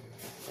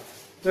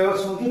 তো এবার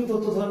সংক্ষিপ্ত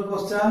উত্তরধর্মী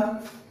কোশ্চেন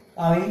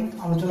আমি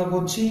আলোচনা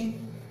করছি।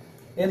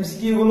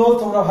 এমসিকিউ গুলো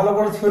তোমরা ভালো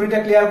করে থিওরিটা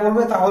ক্লিয়ার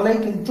করবে, তাহলেই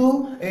কিন্তু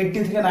 80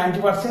 থেকে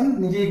 90%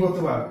 নিজেই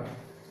করতে পারবে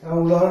এবং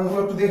উদাহরণগুলো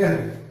একটু দেখে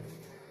নেবে।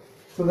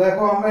 তো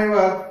দেখো আমরা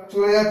এবার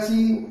চলে যাচ্ছি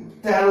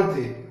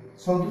 13-তে,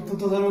 সংক্ষিপ্ত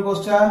উত্তরধর্মী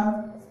কোশ্চেন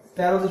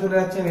 13-তে চলে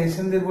যাচ্ছি। আমি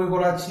এসএনদের বই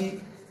করাচ্ছি,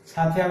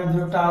 সাথে আমি দু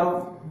একটা আরো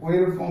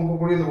বইয়ের অঙ্ক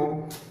করে দেবো।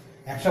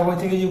 একটা বই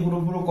থেকে যে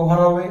পুরোপুরো কভার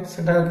হবে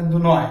সেটা কিন্তু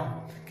নয়,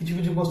 কিছু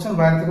কিছু কোশ্চেন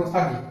বাইরে থেকেও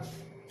থাকে।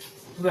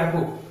 তো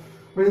দেখো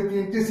ওই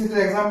 3টে সেটের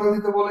এক্সাম্পল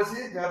দিতে বলেছি,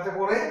 যাতে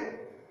করে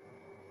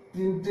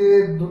 3টে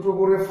দুটো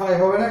করে 5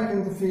 হবে না,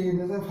 কিন্তু 3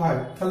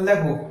 তাহলে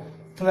দেখো,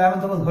 তাহলে আমি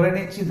তখন ধরে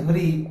নিচ্ছি,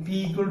 ধরি পি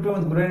ইকুয়াল টু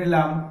আমি ধরে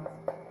নিলাম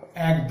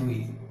 1 2,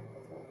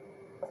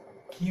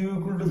 কিউ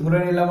ইকুয়াল টু ধরে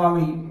নিলাম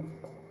আমি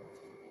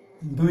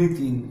 2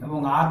 3, এবং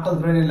আরটা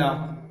ধরে নিলাম,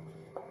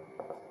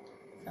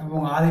 এবং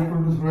আর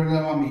ইকুয়াল টু ধরে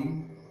নিলাম আমি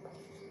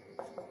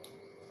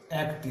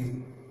 1 3।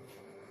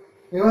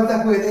 এবার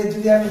দেখো এদের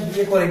যদি আমি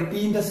বিয়ে করি পি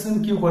ইন্টারসেকশন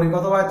কিউ করি,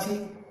 কত পাচ্ছি,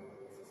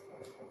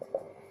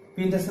 P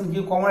intersection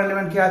Q common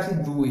element কি আছে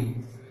 2,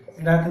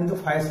 এটা কিন্তু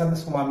 5 এর সাথে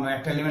সমান নয়,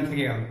 একটা এলিমেন্ট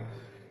থেকে গেল।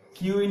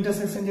 কিউ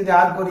ইন্টারসেকশন যদি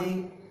আর করি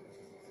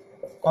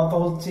কত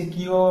হচ্ছে,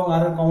 কিউ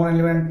আর কমন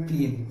এলিমেন্ট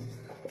 3,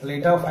 তাহলে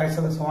এটাও 5 এর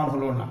সাথে সমান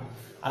হলো না।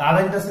 আর আর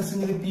ইন্টারসেকশন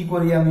যদি পি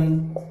করি আমি,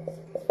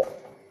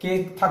 কে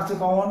থাকছে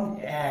কমন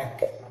 1,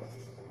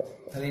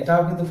 তাহলে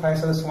এটাও কিন্তু 5 এর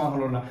সাথে সমান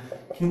হলো না।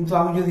 কিন্তু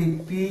আমি যদি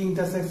পি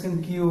ইন্টারসেকশন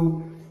কিউ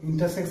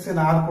ইন্টারসেকশন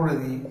আর করে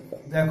দিই,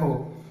 দেখো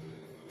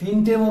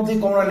 3টের মধ্যে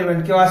কমন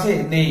এলিমেন্ট কেউ আছে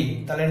নেই,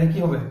 তাহলে এটা কি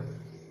হবে,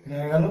 এটা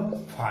হয়ে গেল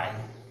 5।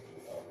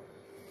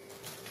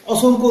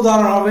 অসংখ্য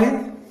উদাহরণ হবে,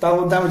 তার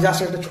মধ্যে আমি জাস্ট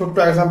একটা ছোট্ট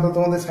এক্সাম্পল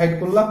তোমাদের সাইড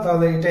করলাম।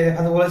 তাহলে এটাই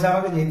দেখাতে বলেছে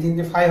আমাকে যে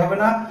 3টে 5 হবে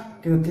না,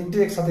 কিন্তু 3টে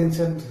একসাথে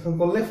ইন্টারসেকশন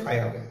করলে 5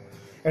 হবে।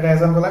 এটা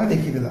এক্সাম্পল আমি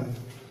দেখিয়ে দিলাম।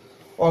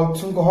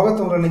 অসংখ্য হবে,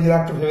 তোমরা নিজেরা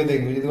একটু ভেবে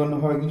দেখবে, যদি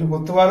অন্যভাবে কিছু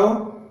করতে পারো।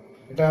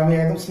 এটা আমি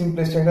একদম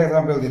সিম্পলেস্ট একটা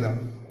এক্সাম্পল দিলাম।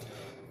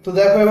 তো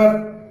দেখো এবার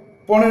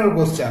 15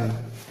 কোশ্চেন,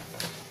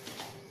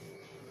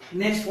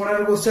 নেক্সট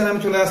 15 কোশ্চেন আমি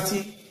চলে আসছি,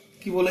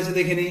 কি বলেছে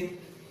দেখে নিই।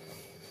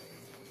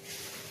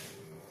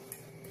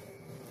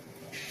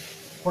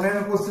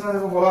 15 কোশ্চেনে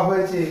বলা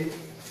হয়েছে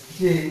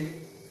যে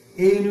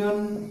এ ইউনিয়ন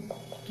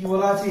কি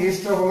বলা আছে,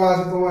 এসটা বলা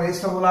আছে, তোমার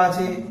এসটা বলা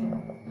আছে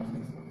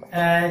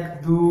 1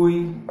 2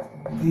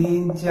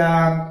 3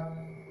 4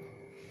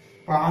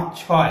 5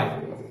 6,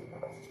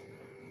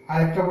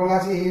 আরেকটা বলা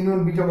আছে এ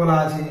ইউনিয়ন বিটা বলা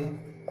আছে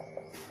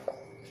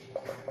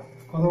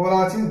কত বলা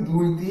আছে 2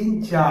 3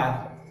 4।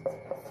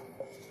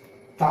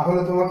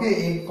 তাহলে তোমাকে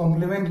এ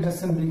কমপ্লিমেন্ট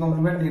ইন্টারসেকশন বি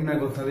কমপ্লিমেন্ট নির্ণয়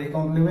করতে হবে। এ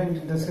কমপ্লিমেন্ট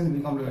ইন্টারসেকশন বি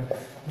কমপ্লিমেন্ট,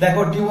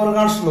 দেখো ডি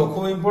মর্গানস ল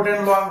খুব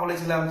ইম্পর্টেন্ট ল, আমি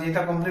বলেছিলাম যে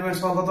এটা কমপ্লিমেন্ট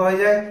সমান কত হয়ে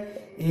যায়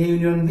এ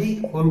ইউনিয়ন বি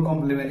হোল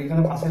কমপ্লিমেন্ট।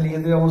 এখানে পাশে লিখে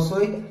দেবে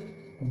অবশ্যই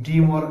ডি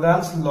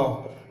মর্গানস ল।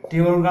 ডি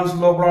মর্গানস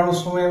ল পড়ানোর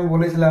সময় আমি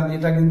বলেছিলাম যে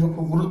এটা কিন্তু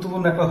খুব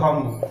গুরুত্বপূর্ণ একটা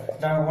ধর্ম,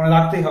 এটা মনে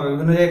রাখতেই হবে,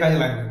 বিভিন্ন জায়গায় কাজে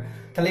লাগবে।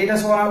 তাহলে এটা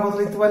সমান আমি কত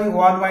লিখতে পারি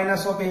 1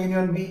 minus of A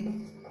union B,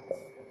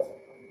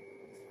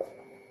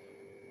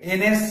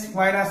 NS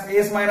minus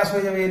S minus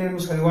হয়ে যাবে এন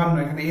ইউনিয়ন, সরি 1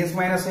 নয়, এখানে S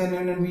minus N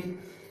union B.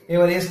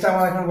 এবার এসটা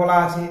আমার এখানে বলা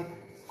আছে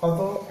কত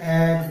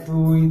 1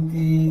 2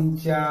 3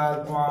 4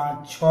 5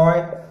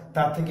 6,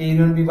 তার থেকে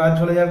ইউনিয়ন বি বাদ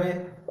চলে যাবে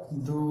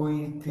 2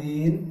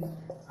 3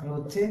 আর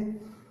হচ্ছে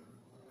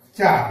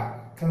 4।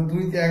 তাহলে 2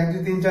 1 2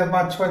 3 4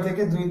 5 6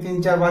 থেকে 2 3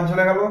 4 বাদ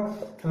চলে গেল,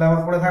 তাহলে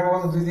আমার পড়ে থাকবে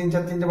কত 2 3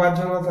 4 3টে বাদ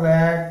চলে গেল, তাহলে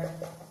 1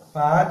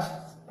 5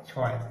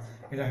 6,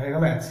 এটা হয়ে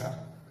গেল অ্যান্সার।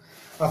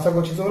 আশা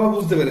করছি তোমরা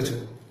বুঝতে পেরেছো।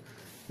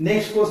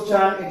 নেক্সট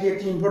কোশ্চেন, এটি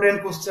একটি ইম্পর্টেন্ট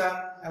কোশ্চেন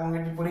এবং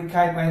এটি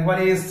পরীক্ষায়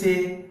কয়েকবারই এসেছে,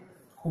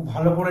 খুব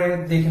ভালো করে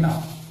দেখে নাও।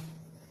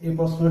 এই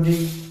প্রশ্নটি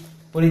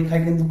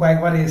পরীক্ষায় কিন্তু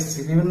কয়েকবার এসেছে,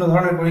 বিভিন্ন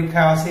ধরনের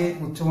পরীক্ষায় আসে,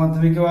 উচ্চ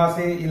মাধ্যমিকেও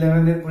আসে,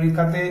 11 এর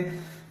পরীক্ষাতে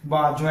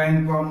বা জয়েন্ট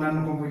বা অন্যান্য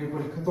কম্পিটিটিভ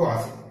পরীক্ষাতেও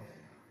আসে।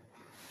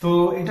 তো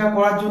এটা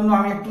করার জন্য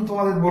আমি একটু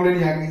তোমাদের বলে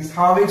নিই আগে,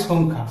 স্বাভাবিক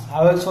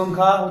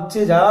সংখ্যা হচ্ছে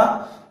যারা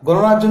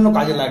গণনার জন্য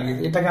কাজে লাগে,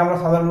 এটাকে আমরা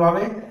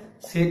সাধারণভাবে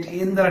সেট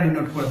এন দ্বারা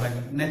ডিনোট করে থাকি,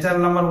 ন্যাচারাল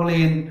নাম্বার বলে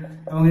এন,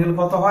 এবং এগুলো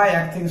কত হয়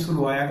 1 থেকে শুরু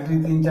হয়, 1 2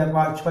 3 4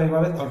 5 6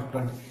 এভাবে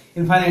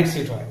ইনফাইনাইট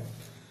সেট হয়।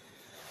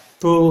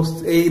 তো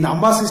এই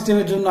নাম্বার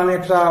সিস্টেমের জন্য আমি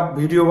একটা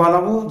ভিডিও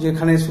বানাবো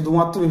যেখানে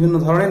শুধুমাত্র বিভিন্ন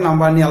ধরনের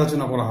নাম্বার নিয়ে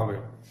আলোচনা করা হবে।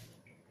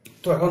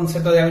 তো এখন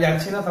সেটা আমি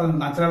যাচ্ছি না, তাহলে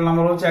ন্যাচারাল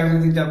নাম্বার হচ্ছে 1 2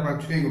 3 4 5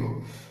 6 এগুলো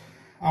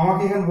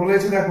আমাকে এখানে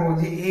বলেছে, দেখো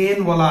যে এন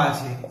বলা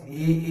আছে,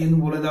 এ এন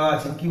বলে দেওয়া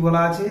আছে, কি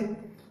বলা আছে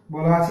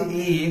বলা আছে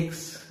এক্স,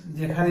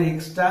 যেখানে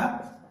এক্সটা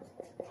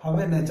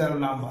হবে ন্যাচারাল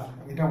নাম্বার,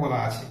 এটা বলা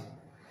আছে।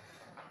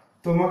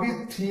 তোমাকে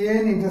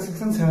 3n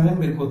ইন্টারসেকশন 7n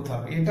বের করতে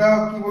হবে। এটা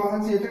কি বলা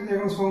হয়েছে, এটা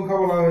এখন সংখ্যা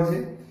বলা হয়েছে,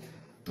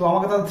 তো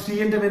আমাকে তাহলে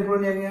 3n টা বের করে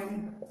নিয়ে আগে আমি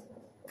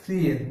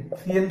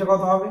 3n টা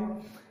কত হবে,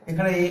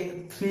 এখানে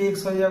 3x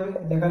হয়ে যাবে,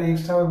 যেখানে x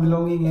টা হবে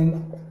বিলংইং n,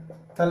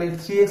 তাহলে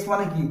 3x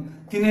মানে কি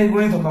 3 এর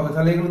গুণিতক হবে,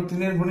 তাহলে এগুলো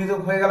 3 এর গুণিতক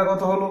হয়ে গেলে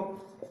কত হলো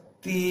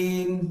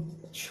 3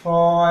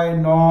 6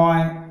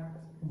 9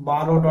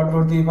 12 ডট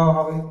ডট দিয়ে ভাগ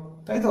হবে,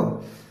 তাই তো।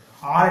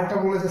 আর একটা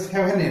বলেছে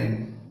 7n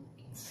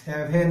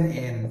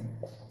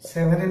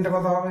টা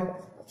কত হবে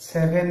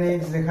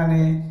 7x, যেখানে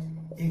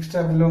x টা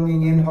বিলংইং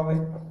n হবে,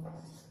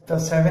 তা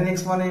 7x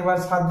মানে এবার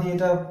 7 দিয়ে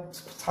এটা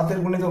 7 এর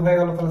গুণিতক হয়ে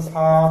গেল, তাহলে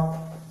 7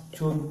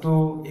 14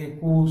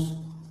 21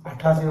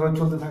 28 এভাবে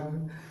চলতে থাকবে।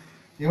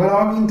 এবার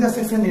আমি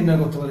ইন্টারসেকশন নির্ণয়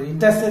করতে পারি,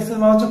 ইন্টারসেকশন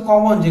মানে হচ্ছে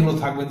কমন যেগুলো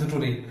থাকবে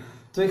দুটোরই।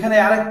 তো এখানে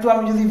আরেকটু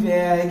আমি যদি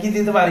এগিয়ে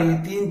দিতে পারি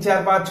 3 4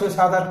 5 6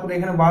 7 8 করে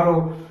এখানে 12,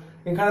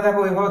 এখানে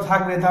দেখো এভাবে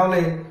থাকবে,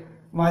 তাহলে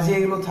মাঝে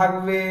এগুলো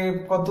থাকবে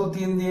কত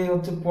 3 দিয়ে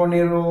হচ্ছে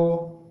 15,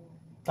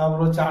 তারপর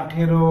হচ্ছে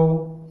 18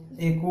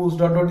 21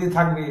 ডট ডট দিয়ে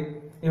থাকবে,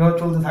 এভাবে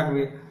চলতে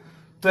থাকবে।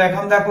 তো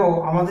এখন দেখো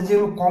আমাদের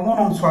যেগুলো কমন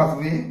অংশ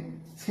আসবে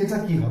সেটা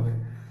কি হবে,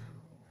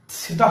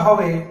 সেটা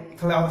হবে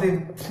তাহলে অতএব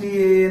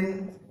 3n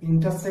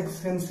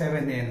ইন্টারসেকশন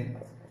 7n,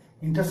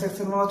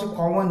 ইন্টারসেকশন মানে হচ্ছে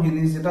কমন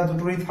জিনিস যেটা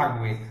দুটোরই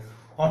থাকবে,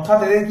 অর্থাৎ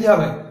এদের কি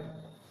হবে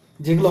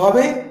যেগুলো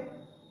হবে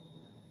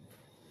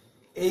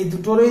এই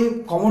দুটোরই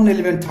কমন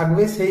এলিমেন্ট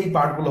থাকবে সেই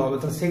পার্টগুলো হবে,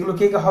 তাহলে সেগুলো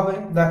কে কে হবে,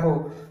 দেখো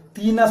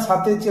 3 আর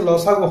 7 এর যে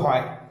লসাগু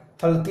হয়,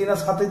 তাহলে 3 আর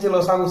 7 এর যে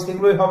লসাগু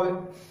সেগুলোই হবে,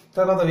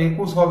 তাহলে কত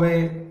 21 হবে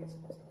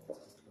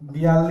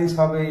 42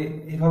 হবে,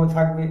 এইভাবে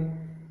থাকবে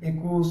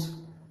 21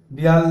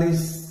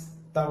 42,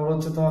 তারপর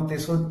হচ্ছে তোমার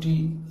 63,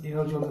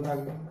 এইভাবে চলতে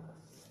থাকবে,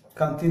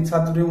 কারণ 3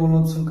 7 দুটোই মূল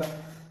সংখ্যা।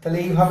 তাহলে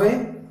এইভাবে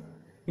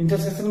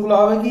ইন্টারসেকশন গুলো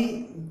হবে কি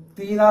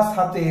 3 আর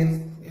 7 এর,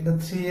 এটা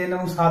 3n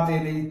এবং 7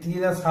 এর, এই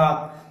 3 আর 7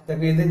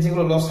 দেখো এদের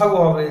যেগুলো লসাগু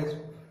হবে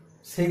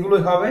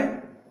সেইগুলোই হবে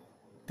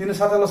 3 এর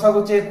 7 এর লসাগু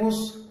হচ্ছে 21,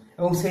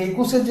 এবং সেই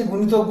 21 এর যে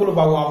গুণিতক গুলো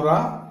পাবো আমরা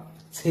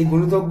সেই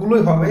গুণিতক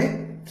গুলোই হবে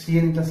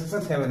 3n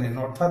ইন্টারসেকশন 7n,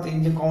 অর্থাৎ এই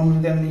যে কমন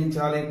যদি আমি নিয়েছি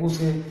তাহলে 21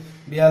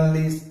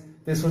 42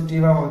 63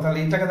 এভাবে হবে। তাহলে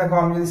এটাকে দেখো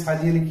আমি যদি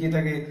সাজিয়ে লিখি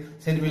এটাকে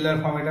সেট বিল্ডার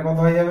ফর্ম, এটা কত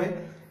হয়ে যাবে,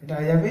 এটা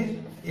হয়ে যাবে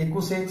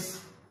 21x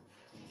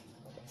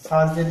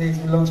such that x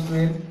belongs to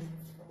n,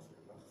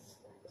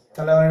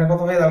 তাহলে আমার এটা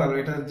কত হয়ে দাঁড়ালো,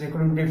 এটা যে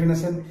কোনো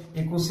ডেফিনেশন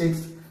 21x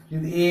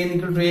যদি n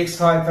equal to x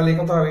হয় তাহলে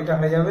কত হবে, এটা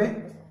হয়ে যাবে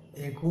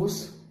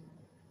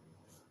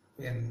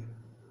 21n।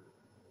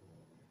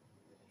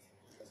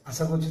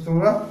 আশা করছি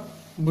তোমরা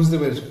বুঝতে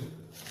পেরেছো,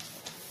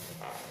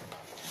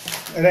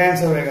 এটা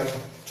অ্যান্সার হয়ে গেল।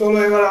 চলো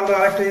এবার আমরা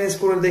আরেকটা জিনিস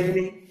করে দেখে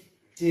নিই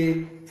যে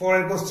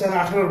পরের কোশ্চেন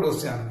 18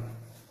 কোশ্চেন।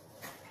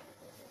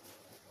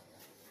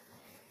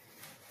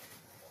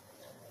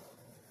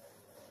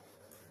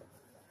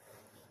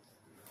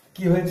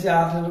 কি হয়েছে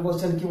 18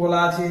 কোশ্চেন কি বলা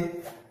আছে,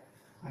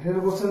 18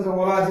 কোশ্চেনটা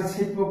বলা আছে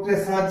সেট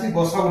প্রক্রিয়ার সাহায্যে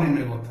গসাগু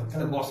নির্ণয় করতে হবে।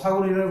 তাহলে গসাগু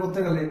নির্ণয় করতে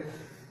গেলে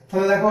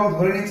তাহলে দেখো আমি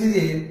ধরে নিচ্ছি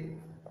যে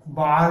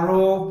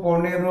 12,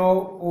 15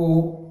 ও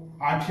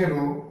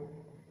 18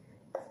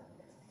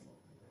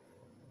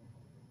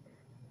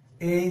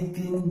 এই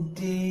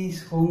তিনটি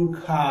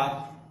সংখ্যার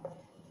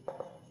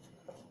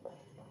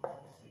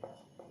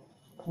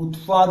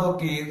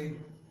উৎপাদকের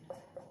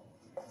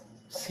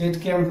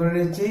সেটকে আমি ধরে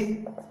নিচ্ছি,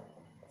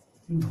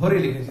 ধরে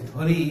লিখেছি,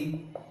 ধরি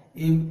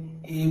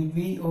এ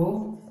বি ও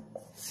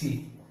সি।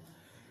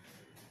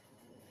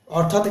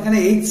 অর্থাৎ এখানে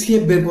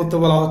HCF বের করতে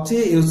বলা হচ্ছে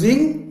using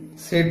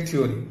set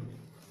theory,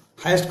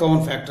 highest common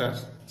factor,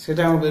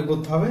 সেটা আমার বের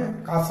করতে হবে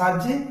কার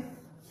সাহায্যে,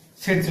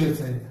 সেট থিওরি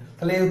সাহায্যে।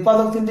 তাহলে এই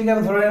উৎপাদক তিনটিকে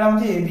আমি ধরে নিলাম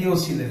যে A B O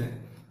sea level.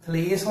 তাহলে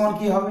এ সমান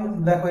কি হবে,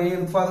 দেখো এই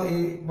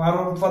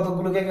 12 উৎপাদক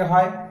গুলোকে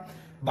হয়,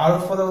 12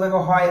 উৎপাদক দেখো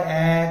হয়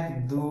 1,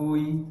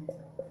 2,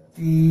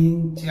 3,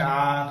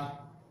 4,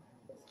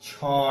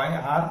 6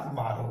 আর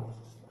 12,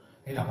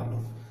 এটা হলো।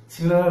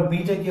 সিমিলার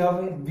বিটা কি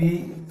হবে, বি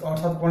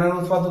অর্থাৎ 15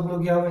 উৎপাদক গুলো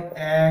কি হবে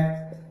 1,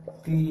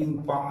 3,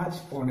 5,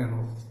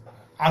 15,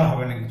 আর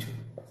হবে না কিছু।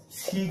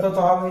 সি কত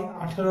হবে,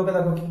 18কে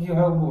দেখো কি কি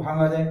ভাবে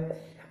ভাঙা যায়,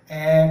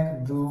 1,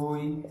 2,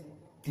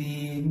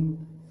 3,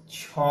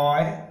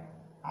 6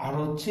 আর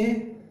হচ্ছে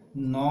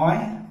 9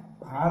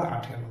 আর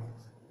 18,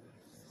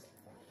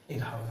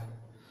 এটা হবে।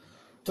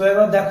 তো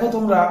এবার দেখো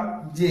তোমরা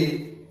যে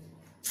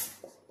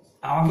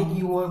আমাকে কি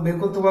বের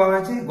করতে বলা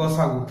হয়েছে,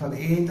 গসাগু। তাহলে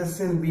A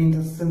intersection B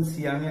intersection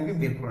C আমি আগে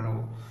বের করে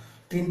নেবো।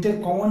 তিনটে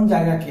কমন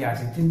জায়গা কি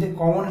আছে, তিনটে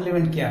কমন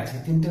এলিমেন্ট কি আছে,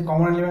 তিনটে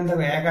কমন এলিমেন্ট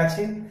দেখো 1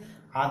 আছে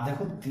আর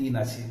দেখো 3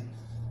 আছে।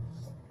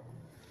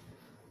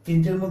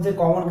 তিনটের মধ্যে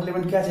কমন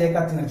এলিমেন্ট কি আছে, 1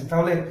 আর 3 আছে।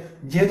 তাহলে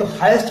যেহেতু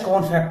হাইয়েস্ট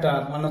কমন ফ্যাক্টর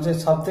মানে হচ্ছে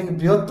সব থেকে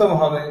বৃহত্তম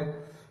হবে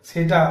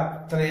সেটা,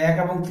 তাহলে 1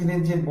 এবং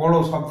 3-এর যে বড়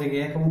সব থেকে,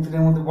 1 এবং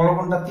 3-এর মধ্যে বড়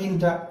কোনটা,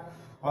 3টা।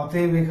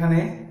 অতএব এখানে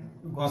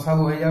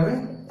গসাগু হয়ে যাবে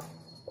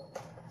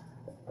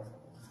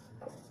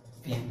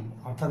 3,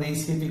 অর্থাৎ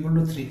HCF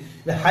 = 3।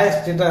 হাইয়েস্ট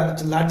যেটা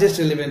হচ্ছে লার্জেস্ট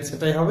এলিমেন্ট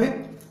সেটাই হবে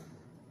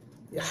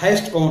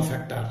highest common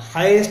factor.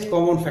 Highest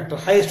common factor,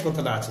 highest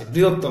কথাটা আছে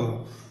বৃহত্তম,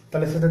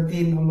 তাহলে সেটা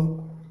 3 হলো।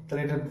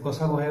 তাহলে এটা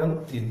গসাগু হয়ে গেল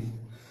 3।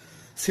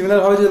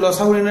 সিমিলার ভাবে যদি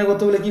লসাগু নির্ণয়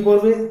করতে বলে কি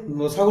করবে,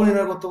 লসাগু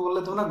নির্ণয় করতে বললে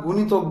তোমরা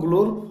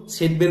গুণিতকগুলোর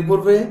সেট বের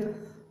করবে,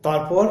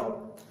 তারপর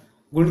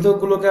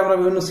গুণিতকগুলোকে আমরা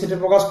বিভিন্ন সেটে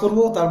প্রকাশ করব,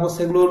 তারপর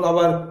সেগুলোর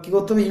আবার কি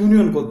করতে হবে,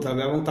 ইউনিয়ন করতে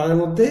হবে, এবং তাদের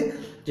মধ্যে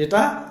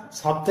যেটা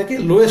সব থেকে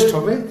লোয়েস্ট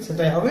হবে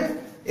সেটাই হবে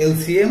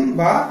এলসিএম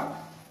বা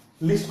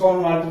লিস্ট কমন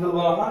মাল্টিপল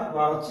বলা হয়,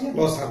 বা হচ্ছে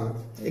লসাগু।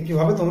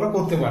 একইভাবে তোমরা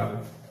করতে পারবে।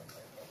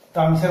 তো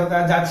আমি সেটা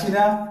যাচ্ছি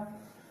না,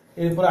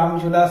 এরপরে আমি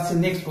চলে আসছি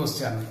নেক্সট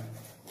কোশ্চেন।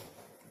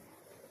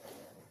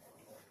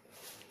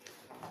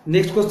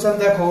 নেক্সট কোশ্চেন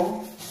দেখো,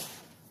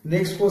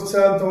 নেক্সট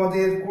কোশ্চেন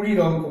তোমাদের 20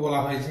 অঙ্ক বলা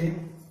হয়েছে।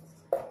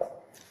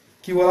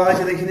 কি বলা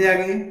হয়েছে দেখে নিই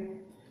আগে।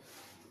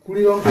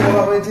 20 অঙ্ক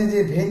বলা হয়েছে যে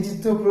ভেন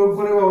চিত্র প্রয়োগ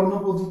করে বা অন্য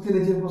পদ্ধতি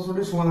নিচের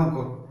প্রশ্নটি সমাধান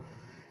করো।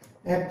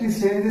 একটি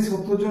শ্রেণীতে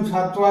 70 জন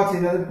ছাত্র আছে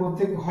যাদের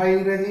প্রত্যেক হয়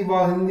ইংরেজি বা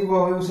হিন্দি বা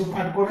ওয়েবসাইট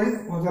পাঠ করে,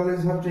 45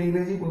 ছাত্র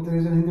ইংরেজি,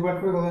 45 জন হিন্দি পাঠ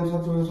করে, 45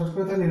 ছাত্র ওয়েবসাইট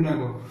করে, তা নির্ণয়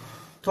করো।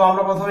 তো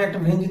আমরা প্রথমে একটা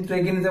ভেন চিত্র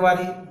এঁকে নিতে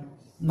পারি,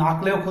 না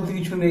আঁকলেও ক্ষতি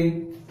কিছু নেই।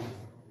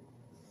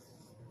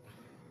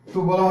 তো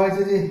বলা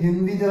হয়েছে যে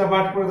হিন্দি যারা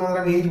পাঠ করে তাদের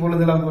আগে এইচ বলে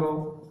দিলাম ধরো,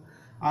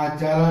 আর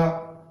যারা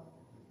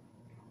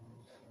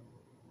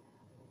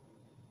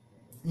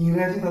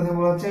ইংরেজি তাদের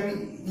বলা হচ্ছে আমি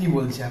ই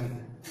বলছি আমি।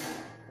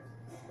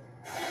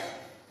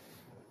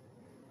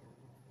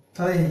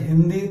 তাহলে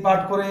হিন্দি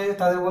পাঠ করে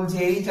তাদের বলছি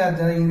এইচ, আর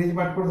যারা ইংরেজি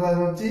পাঠ করে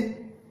তাদের হচ্ছে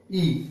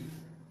ই।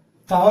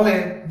 তাহলে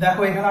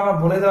দেখো এখানে আমার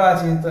বলে দেওয়া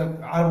আছে,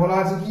 আর বলা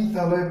আছে কি,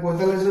 তাহলে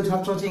 45 জন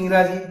ছাত্র হচ্ছে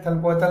ইংরাজি, তাহলে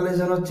 45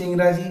 জন হচ্ছে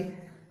ইংরাজি,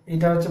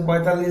 এটা হচ্ছে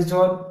 45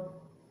 জন।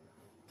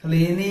 তাহলে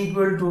n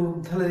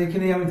 = তাহলে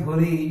এখানে আমি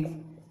ধরি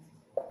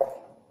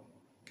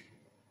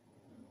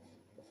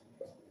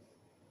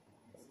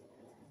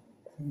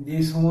যে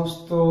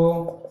সমস্ত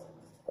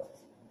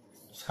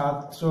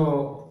ছাত্র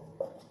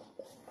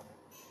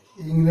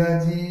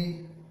ইংরেজি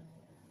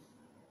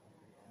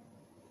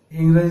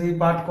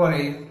পাঠ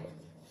করে,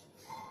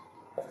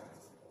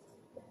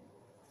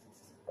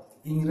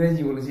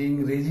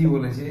 ইংরেজি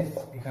বলেছে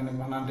এখানে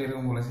বানানটা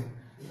এরকম বলেছে,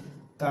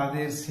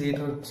 তাদের সেট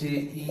হচ্ছে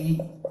ই,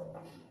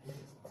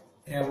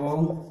 এবং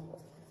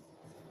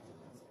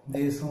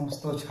যে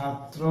সমস্ত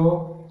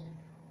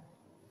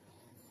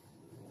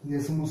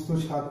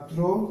ছাত্র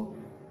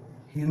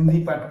হিন্দি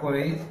পাঠ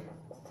করে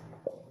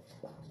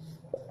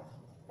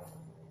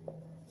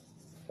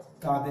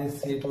তাদের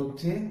সেট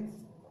হচ্ছে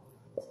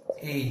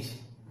এইচ।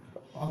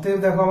 অতএব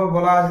দেখো আমার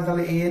বলা আছে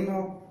তাহলে এন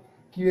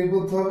কি বের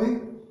করতে হবে,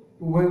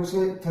 উভয়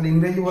বিষয়। তাহলে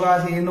ইংরেজি বলা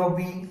আছে এন ও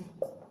পি,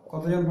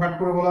 কতজন পাঠ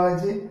করে বলা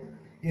হয়েছে,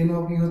 এন ও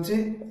পি হচ্ছে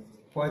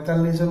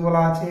 45 জন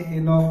বলা আছে।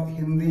 এন ও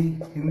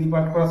হিন্দি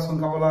পাঠ করার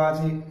সংখ্যা বলা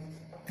আছে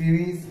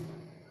 30,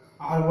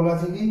 আর বলা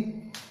আছে কি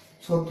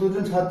 70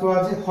 জন ছাত্র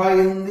আছে হয়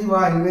হিন্দি বা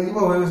ইংরেজি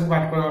বা উভয় বিষয়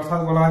পাঠ করে,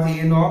 অর্থাৎ বলা আছে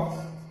এন ও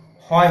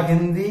হয়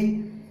হিন্দি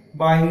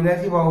বা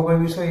ইংরেজি বা উভয়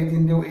বিষয়, এই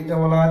তিনটে, এটা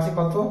বলা আছে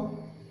কত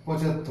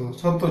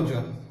 70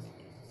 জন।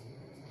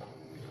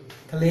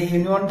 তাহলে এই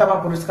ইউনিয়নটা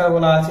আমার পরিষ্কার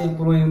বলা আছে, এই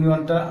পুরো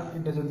ইউনিয়নটা,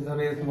 এটা যদি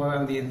ধরে এরকম ভাবে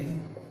আমি দিয়ে দিই,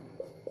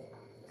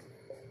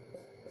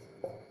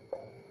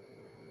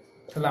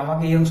 তাহলে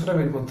আমাকে এই অংশটা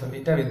বের করতে হবে,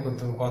 এটা বের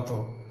করতে হবে কত।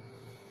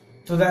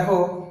 তো দেখো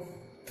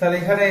তাহলে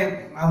এখানে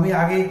আমি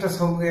আগে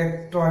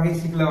একটু আগে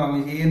শিখলাম আমি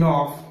যে এন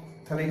অফ,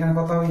 তাহলে এখানে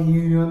কত হবে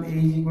ইউনিয়ন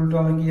এই ইকুয়াল টু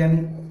আমি কি জানি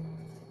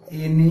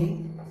N E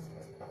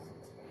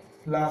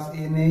plus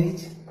N H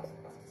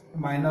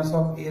minus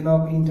of N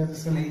of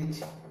intersection H.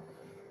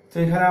 তো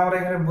এখানে আমরা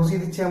এখানে বসিয়ে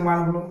দিচ্ছি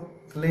মানগুলো,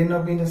 তাহলে এন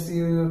অফ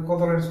ইন্টারসেকশন কত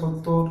হবে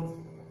 70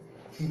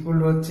 ইকুয়াল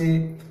টু হচ্ছে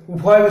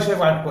উভয় বিষয়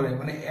পাঠ করে,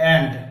 মানে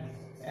অ্যান্ড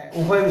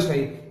উভয়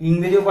বিষয়,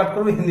 ইংরেজিও পাঠ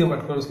করবে হিন্দিও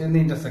পাঠ করবে, সেখানে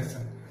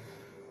ইন্টারসেকশন।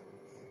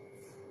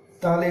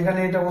 তাহলে এখানে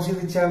এটা বসিয়ে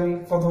দিচ্ছি আমি,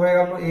 কত হয়ে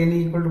গেল N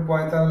equal to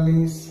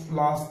 45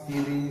 plus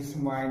 30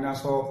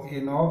 minus of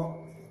N of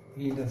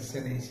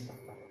intersection H.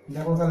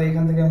 দেখো তাহলে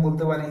এখান থেকে আমি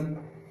বলতে পারি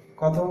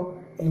কত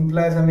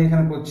ইমপ্লাইজ আমি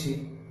এখানে করছি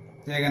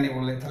জায়গা নেই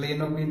বলে, তাহলে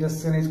এন অফ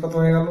ইন্টারসেকশন এইচ কত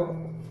হয়ে গেল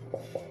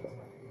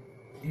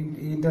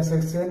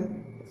intersection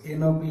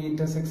N of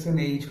intersection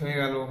H হয়ে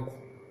গেল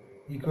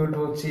ইকুয়াল টু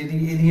হচ্ছে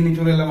এদিকে নিয়ে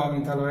চলে এলাম আমি,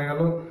 তাহলে হয়ে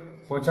গেল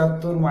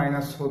 75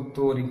 মাইনাস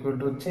 70 ইকুয়াল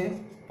টু হচ্ছে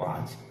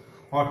 5,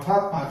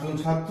 অর্থাৎ 5 জন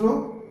ছাত্র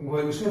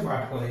উভয় বিষয়ে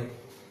পাঠ করে।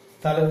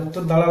 তাহলে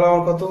উত্তর দাঁড়ালো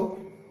আমার কত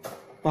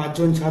 5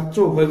 জন ছাত্র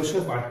উভয়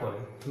বিষয়ে পাঠ করে।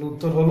 তাহলে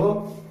উত্তর হলো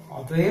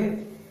অতএব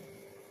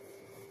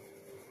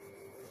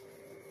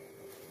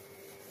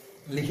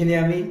লিখে নিই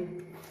আমি,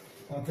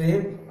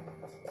 অতএব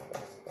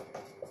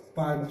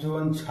 5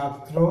 জন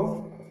ছাত্র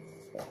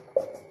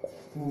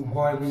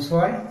উভয়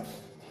বিষয়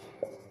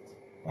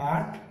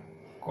পাঠ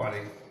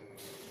করে।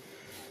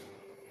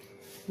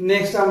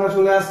 নেক্সট আমরা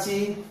চলে আসছি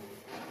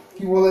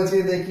কি বলেছে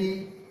দেখি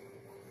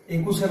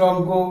 21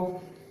 অঙ্ক।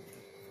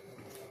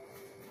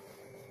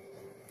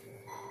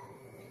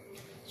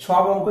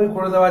 সব অঙ্কই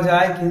করে দেওয়া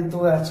যায় কিন্তু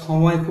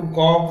সময় খুব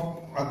কম,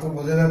 অত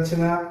বোঝা যাচ্ছে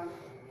না।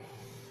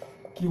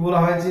 কি বলা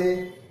হয়েছে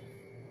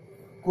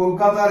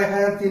কলকাতার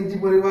 1003টি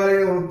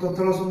পরিবারের তথ্য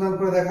অনুসন্ধান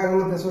করে দেখা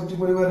গেল 63টি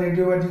পরিবার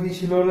রেডিও বা টিভি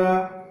ছিল না,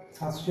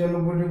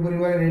 796টি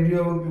পরিবারে রেডিও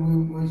এবং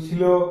টিভি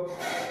ছিল,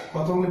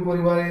 কতগুলি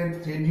পরিবারের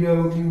রেডিও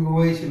এবং টিভি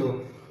উভয়ই ছিল।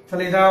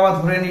 তাহলে এটা আবার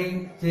ধরে নিই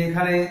যে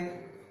এখানে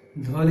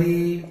ধরি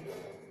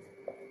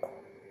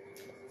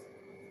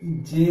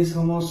যে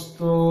সমস্ত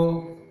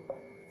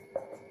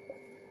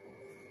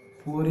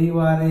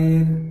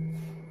পরিবারের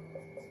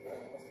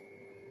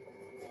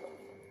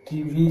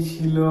টিভি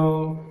ছিল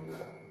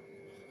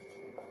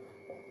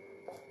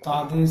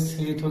তাদের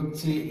সেট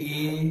হচ্ছে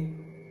এ,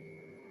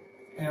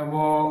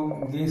 এবং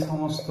যে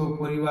সমস্ত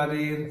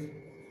পরিবারের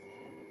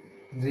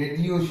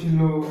রেডিও ছিল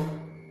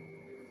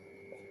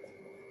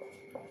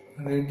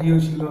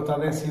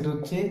তাদের সেট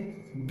হচ্ছে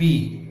বি।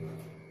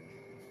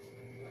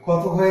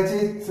 কত হয়েছে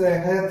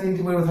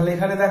 1003টি পরিবার। তাহলে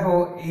এখানে দেখো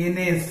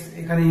এনএস,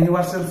 এখানে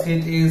ইউনিভার্সাল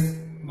সেট এস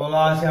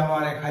বলা আছে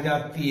আমার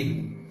 1003,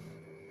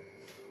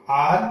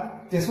 আর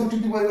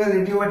 63টি পরিবার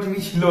রেডিও বা টিভি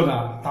ছিল না,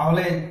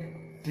 তাহলে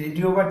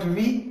রেডিও বা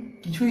টিভি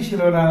কিছুই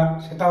ছিল না,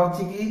 সেটা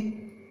হচ্ছে কি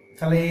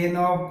তাহলে এন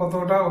অফ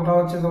কতটা, ওটা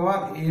হচ্ছে তোমার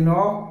N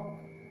of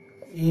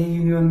A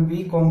union B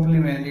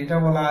complement, এটা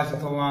বলা আছে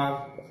তোমার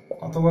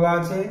কত বলা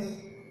আছে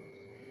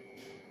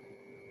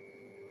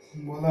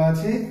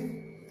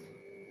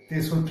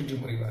 63টি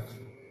পরিবার।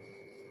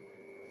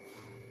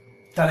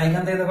 তাহলে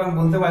এখান থেকে দেখো আমি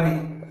বলতে পারি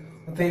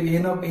অতএব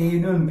N of A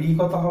union B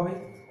কত হবে,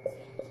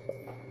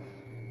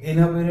 এন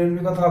অফ ইউনিয়ন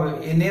বি কত হবে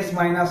NS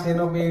minus N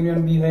of A union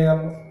B হয়ে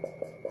গেল,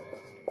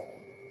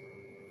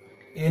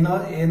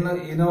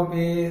 N of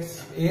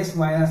S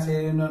minus A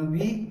union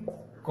B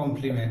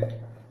complement.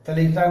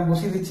 তাহলে এটা আমি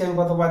বসিয়ে দিচ্ছি, আমি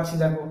কত পাচ্ছি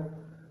দেখো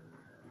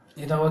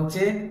এটা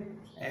হচ্ছে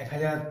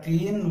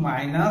 1003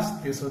 মাইনাস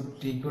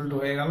 63 ইকুয়াল টু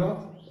হয়ে গেল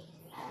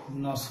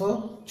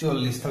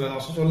 940। তাহলে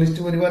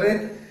 940টি পরিবারের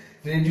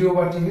রেডিও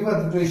বা টিভি বা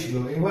দুটোই ছিল।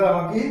 এবার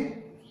আমাকে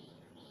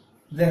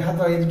দেখাতে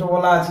হয়, এই দুটো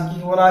বলা আছে, কি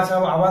বলা আছে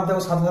আবার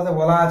দেখো সাথে সাথে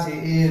বলা আছে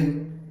এর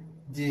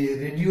যে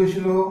রেডিও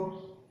ছিল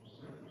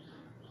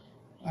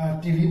আর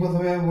টিভি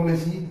প্রথমে আমি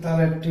বলেছি,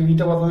 তাহলে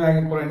টিভিটা প্রথমে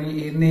আগে করে নিই।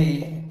 এন এ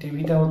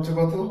টিভিটা হচ্ছে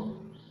কত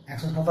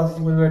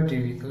 187টি পরিবারের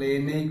টিভি, তাহলে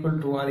N A equal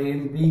to R N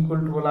B equal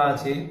to বলা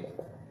আছে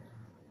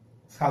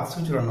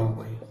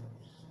 794।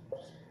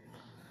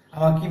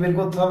 আমার কি বের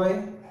করতে হবে,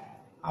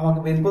 আমাকে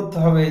বের করতে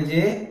হবে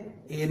যে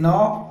এন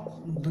অফ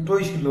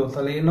দুটোই ছিল,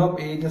 তাহলে এন অফ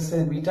এইটা সে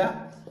বিটা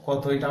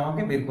কত, এটা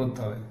আমাকে বের করতে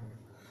হবে।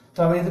 তো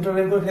আমি এই দুটো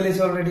বের করে ফেলেছি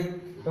অলরেডি।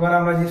 এবার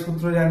আমরা যে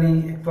সূত্র জানি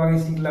একটু আগে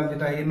শিখলাম,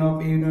 যেটা N of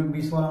A union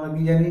B সমান আমরা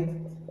কি জানি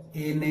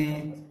N A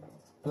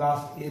plus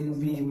N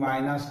B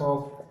minus of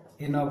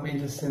N of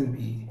intersection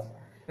B.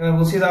 এবার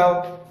বসিয়ে দাও,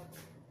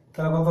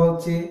 তাহলে কত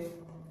হচ্ছে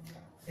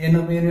এন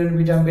অফ ইউনিয়ন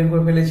বিটা আমি বের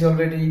করে ফেলেছি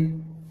অলরেডি,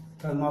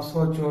 তাহলে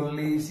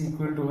 940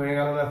 ইকুয়াল টু হয়ে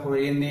গেল দেখো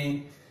এন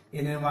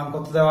এর মান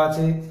কত দেওয়া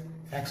আছে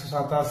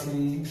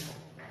 187,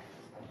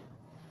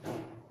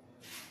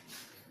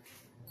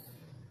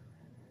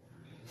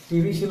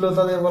 টিভি ছিল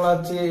তাদের বলা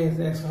হচ্ছে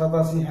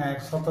 187, হ্যাঁ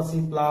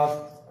 187 প্লাস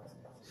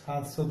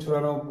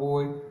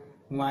 794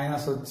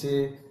 মাইনাস হচ্ছে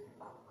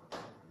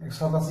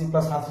 187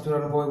 plus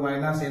 794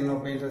 minus N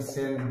of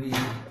intersection B.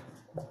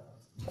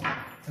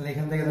 তাহলে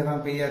এখান থেকে দেখো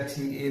আমি পেয়ে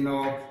যাচ্ছি N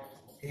of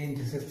A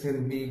intersection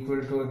B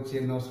equal to হচ্ছে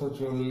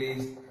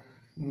 940,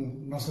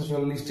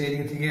 940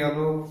 এদিকে থেকে গেল,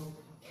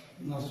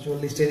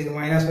 940 এদিকে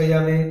মাইনাস হয়ে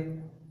যাবে,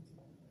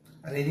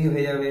 আর এদিকে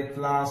হয়ে যাবে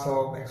plus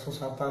of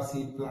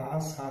 187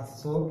 plus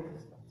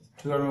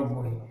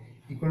 794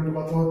 equal to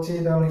কত হচ্ছে,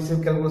 এটা হিসেব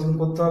ক্যালকুলেশন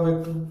করতে হবে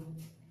একটু।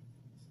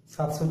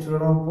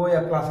 794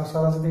 আর প্লাস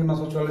 87 থেকে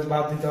 940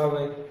 বাদ দিতে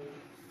হবে,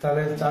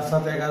 তাহলে 4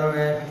 7 11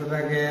 1 হাতে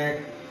থাকে 1,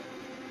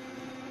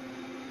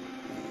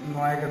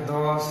 9 1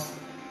 10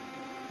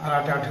 আর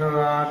 8 18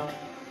 8,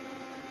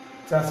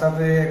 4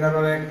 7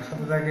 11 1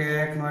 হাতে থাকে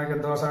 1, 9 1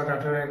 10 আর 8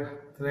 18 1,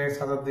 তাহলে 7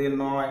 7 দিয়ে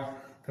 9,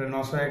 তাহলে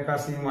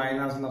 981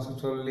 মাইনাস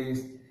 940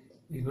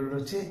 ইকুয়াল টু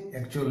হচ্ছে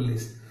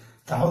 41।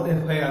 তাহলে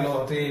হয়ে গেল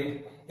অতএব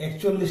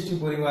 41টি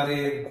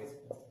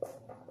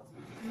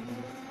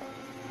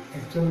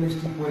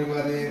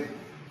পরিবারের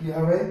কি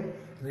হবে,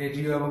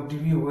 রেডিও এবং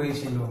টিভি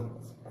হয়েছিল,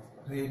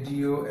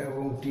 রেডিও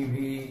এবং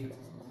টিভি